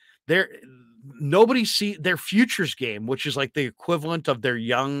nobody see their futures game, which is like the equivalent of their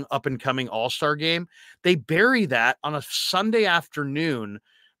young up and coming all-star game. They bury that on a Sunday afternoon,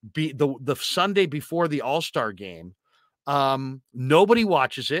 the Sunday before the all-star game. Nobody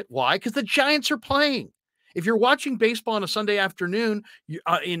watches it. Why? Because the Giants are playing. If you're watching baseball on a Sunday afternoon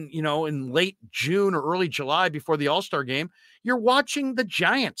in late June or early July before the All-Star game, you're watching the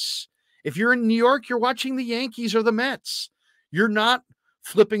Giants. If you're in New York, you're watching the Yankees or the Mets. You're not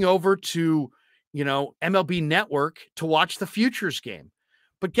flipping over to, MLB Network to watch the futures game.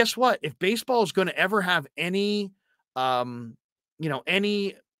 But guess what? If baseball is going to ever have any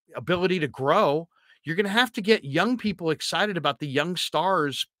ability to grow, you're going to have to get young people excited about the young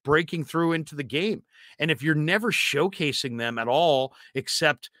stars breaking through into the game. And if you're never showcasing them at all,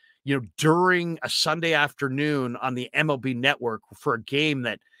 except, during a Sunday afternoon on the MLB Network for a game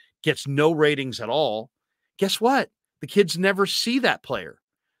that gets no ratings at all, guess what? The kids never see that player.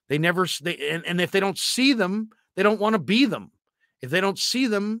 And if they don't see them, they don't want to be them. If they don't see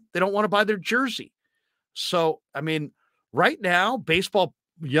them, they don't want to buy their jersey. So, I mean, right now, baseball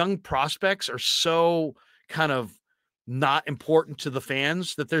young prospects are so kind of not important to the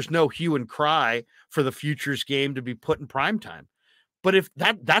fans that there's no hue and cry for the futures game to be put in prime time. But if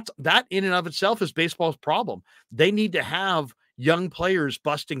that in and of itself is baseball's problem. They need to have young players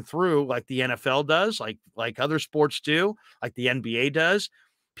busting through like the NFL does, like other sports do, like the NBA does.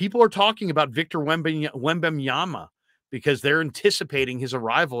 People are talking about Victor Wembanyama because they're anticipating his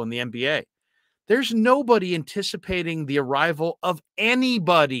arrival in the NBA. There's nobody anticipating the arrival of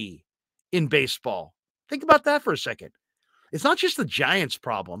anybody in baseball. Think about that for a second. It's not just the Giants'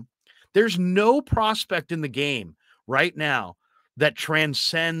 problem. There's no prospect in the game right now that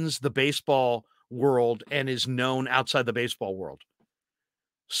transcends the baseball world and is known outside the baseball world.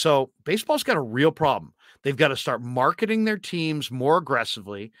 So baseball's got a real problem. They've got to start marketing their teams more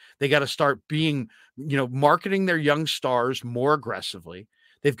aggressively. They got to start being, marketing their young stars more aggressively.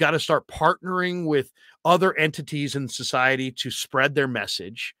 They've got to start partnering with other entities in society to spread their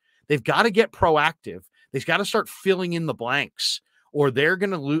message. They've got to get proactive. They've got to start filling in the blanks, or they're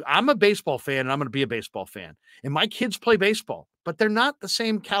going to lose. I'm a baseball fan, and I'm going to be a baseball fan. And my kids play baseball, but they're not the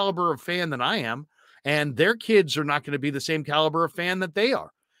same caliber of fan that I am. And their kids are not going to be the same caliber of fan that they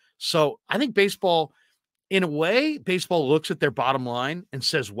are. So I think baseball, in a way, baseball looks at their bottom line and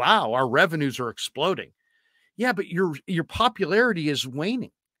says, wow, our revenues are exploding. Yeah, but your popularity is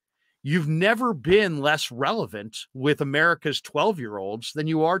waning. You've never been less relevant with America's 12-year-olds than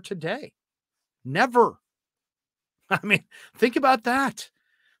you are today. Never. I mean, think about that.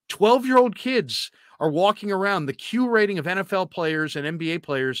 12-year-old kids are walking around. The Q rating of NFL players and NBA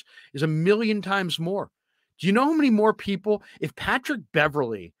players is 1 million times more. Do you know how many more people, if Patrick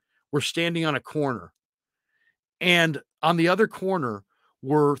Beverley were standing on a corner and on the other corner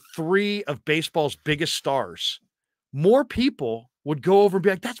were 3 of baseball's biggest stars, more people would go over and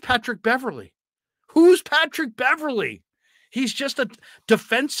be like, that's Patrick Beverley. Who's Patrick Beverley? He's just a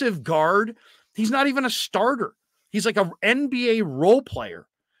defensive guard. He's not even a starter. He's like an NBA role player.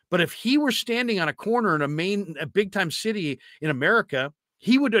 But if he were standing on a corner in a big time city in America,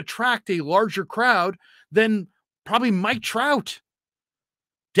 he would attract a larger crowd than probably Mike Trout.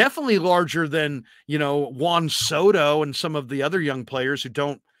 Definitely larger than, Juan Soto and some of the other young players who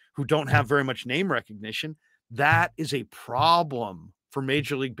don't have very much name recognition. That is a problem for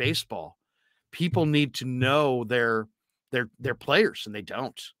Major League Baseball. People need to know their players, and they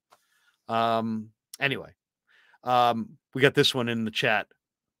don't. Anyway, we got this one in the chat.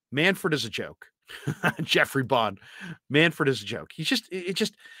 Manfred is a joke. Jeffrey Bond. Manfred is a joke.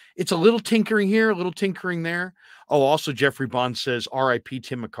 It's a little tinkering here, a little tinkering there. Oh, also Jeffrey Bond says R.I.P.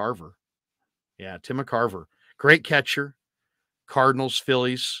 Tim McCarver. Yeah, Tim McCarver. Great catcher. Cardinals,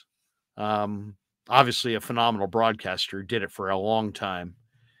 Phillies. Obviously a phenomenal broadcaster. Did it for a long time.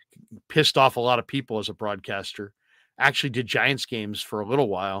 Pissed off a lot of people as a broadcaster. Actually did Giants games for a little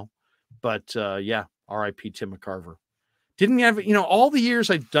while. But yeah, R.I.P. Tim McCarver. Didn't have, all the years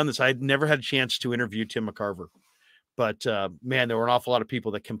I've done this, I'd never had a chance to interview Tim McCarver. But man, there were an awful lot of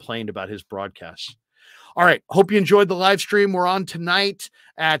people that complained about his broadcasts. All right. Hope you enjoyed the live stream. We're on tonight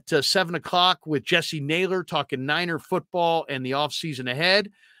at 7 o'clock with Jesse Naylor talking Niner football and the offseason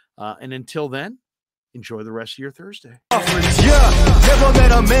ahead. And until then, enjoy the rest of your Thursday. Yeah, never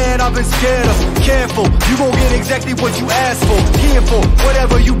met a man I've been scared of. Careful, you gon' get exactly what you asked for. Here for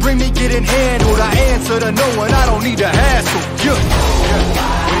whatever you bring me, getting handled. I answer to no one, I don't need to hassle. Yeah,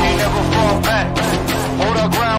 we ain't never fall back. Hold our ground.